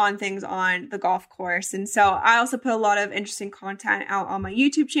work on things on the golf course. And so I also put a lot of interesting content out on my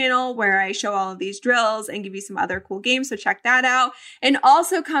YouTube channel where I show all of these drills and give you some other cool games. So check that out. And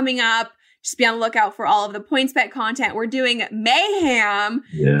also coming up, just be on the lookout for all of the PointsBet content. We're doing Mayhem.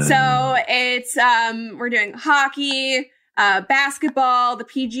 Yeah. So it's, we're doing hockey, basketball, the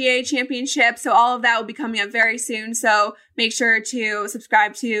PGA Championship. So all of that will be coming up very soon. So make sure to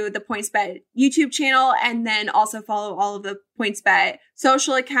subscribe to the PointsBet YouTube channel and then also follow all of the PointsBet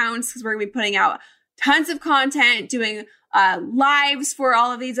social accounts because we're going to be putting out tons of content, doing lives for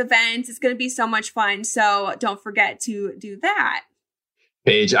all of these events. It's going to be so much fun. So don't forget to do that.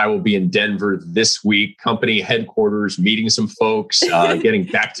 Paige, I will be in Denver this week, company headquarters, meeting some folks, getting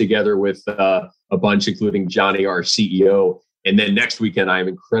back together with a bunch, including Johnny, our CEO. And then next weekend, I'm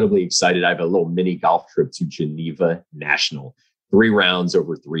incredibly excited. I have a little mini golf trip to Geneva National, 3 rounds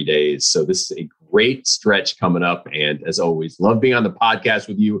over 3 days. So this is a great stretch coming up. And as always, love being on the podcast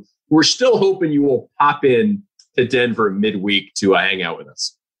with you. We're still hoping you will pop in to Denver midweek to hang out with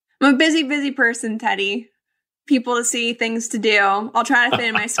us. I'm a busy person, Teddy. People to see, things to do. I'll try to fit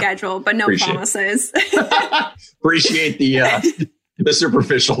in my schedule, but no promises. Appreciate the the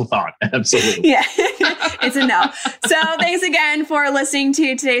superficial thought. Absolutely. Yeah, it's a no. So thanks again for listening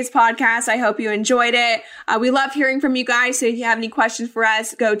to today's podcast. I hope you enjoyed it. We love hearing from you guys. So if you have any questions for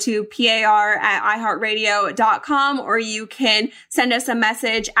us, go to par@iheartradio.com, or you can send us a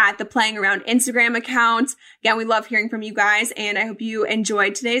message at the Playing Around Instagram account. Again, we love hearing from you guys, and I hope you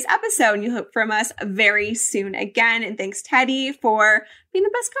enjoyed today's episode, and you'll hear from us very soon again. And thanks, Teddy, for being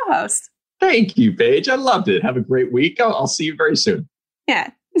the best co-host. Thank you, Paige. I loved it. Have a great week. I'll see you very soon. Yeah.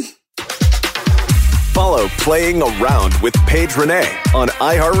 Follow Playing Around with Paige Renee on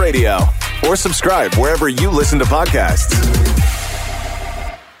iHeartRadio, or subscribe wherever you listen to podcasts.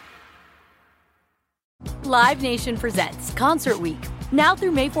 Live Nation presents Concert Week. Now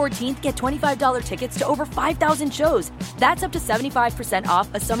through May 14th, get $25 tickets to over 5,000 shows. That's up to 75% off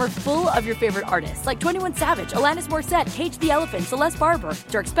a summer full of your favorite artists like 21 Savage, Alanis Morissette, Cage the Elephant, Celeste Barber,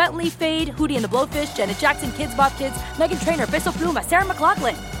 Dierks Bentley, Fade, Hootie and the Blowfish, Janet Jackson, Kidz Bop Kids, Meghan Trainor, Peso Pluma, Sarah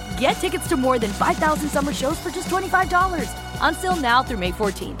McLachlan. Get tickets to more than 5,000 summer shows for just $25. Until now through May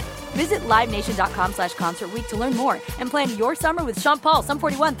 14th. Visit livenation.com/Concert Week to learn more and plan your summer with Sean Paul, Sum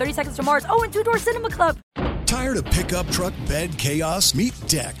 41, 30 Seconds to Mars, and Two Door Cinema Club. Tired of pickup truck bed chaos? Meet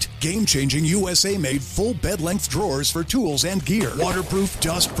Decked. Game-changing USA-made full bed-length drawers for tools and gear. Waterproof,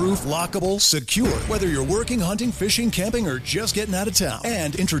 dust-proof, lockable, secure. Whether you're working, hunting, fishing, camping, or just getting out of town.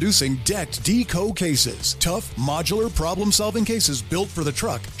 And introducing Decked Deco cases. Tough, modular, problem-solving cases built for the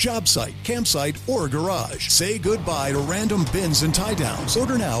truck, job site, campsite, or garage. Say goodbye to random bins and tie-downs.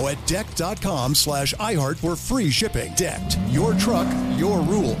 Order now at decked.com/iHeart for free shipping. Decked. Your truck, your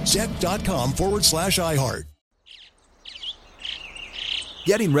rules. Decked.com/iHeart.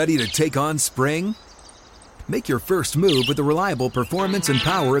 Getting ready to take on spring? Make your first move with the reliable performance and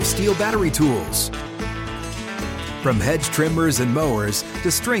power of Steel battery tools. From hedge trimmers and mowers to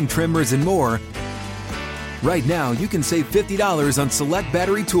string trimmers and more, right now you can save $50 on select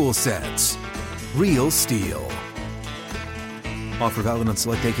battery tool sets. Real Steel. Offer valid on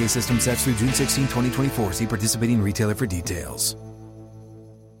select AK system sets through June 16, 2024. See participating retailer for details.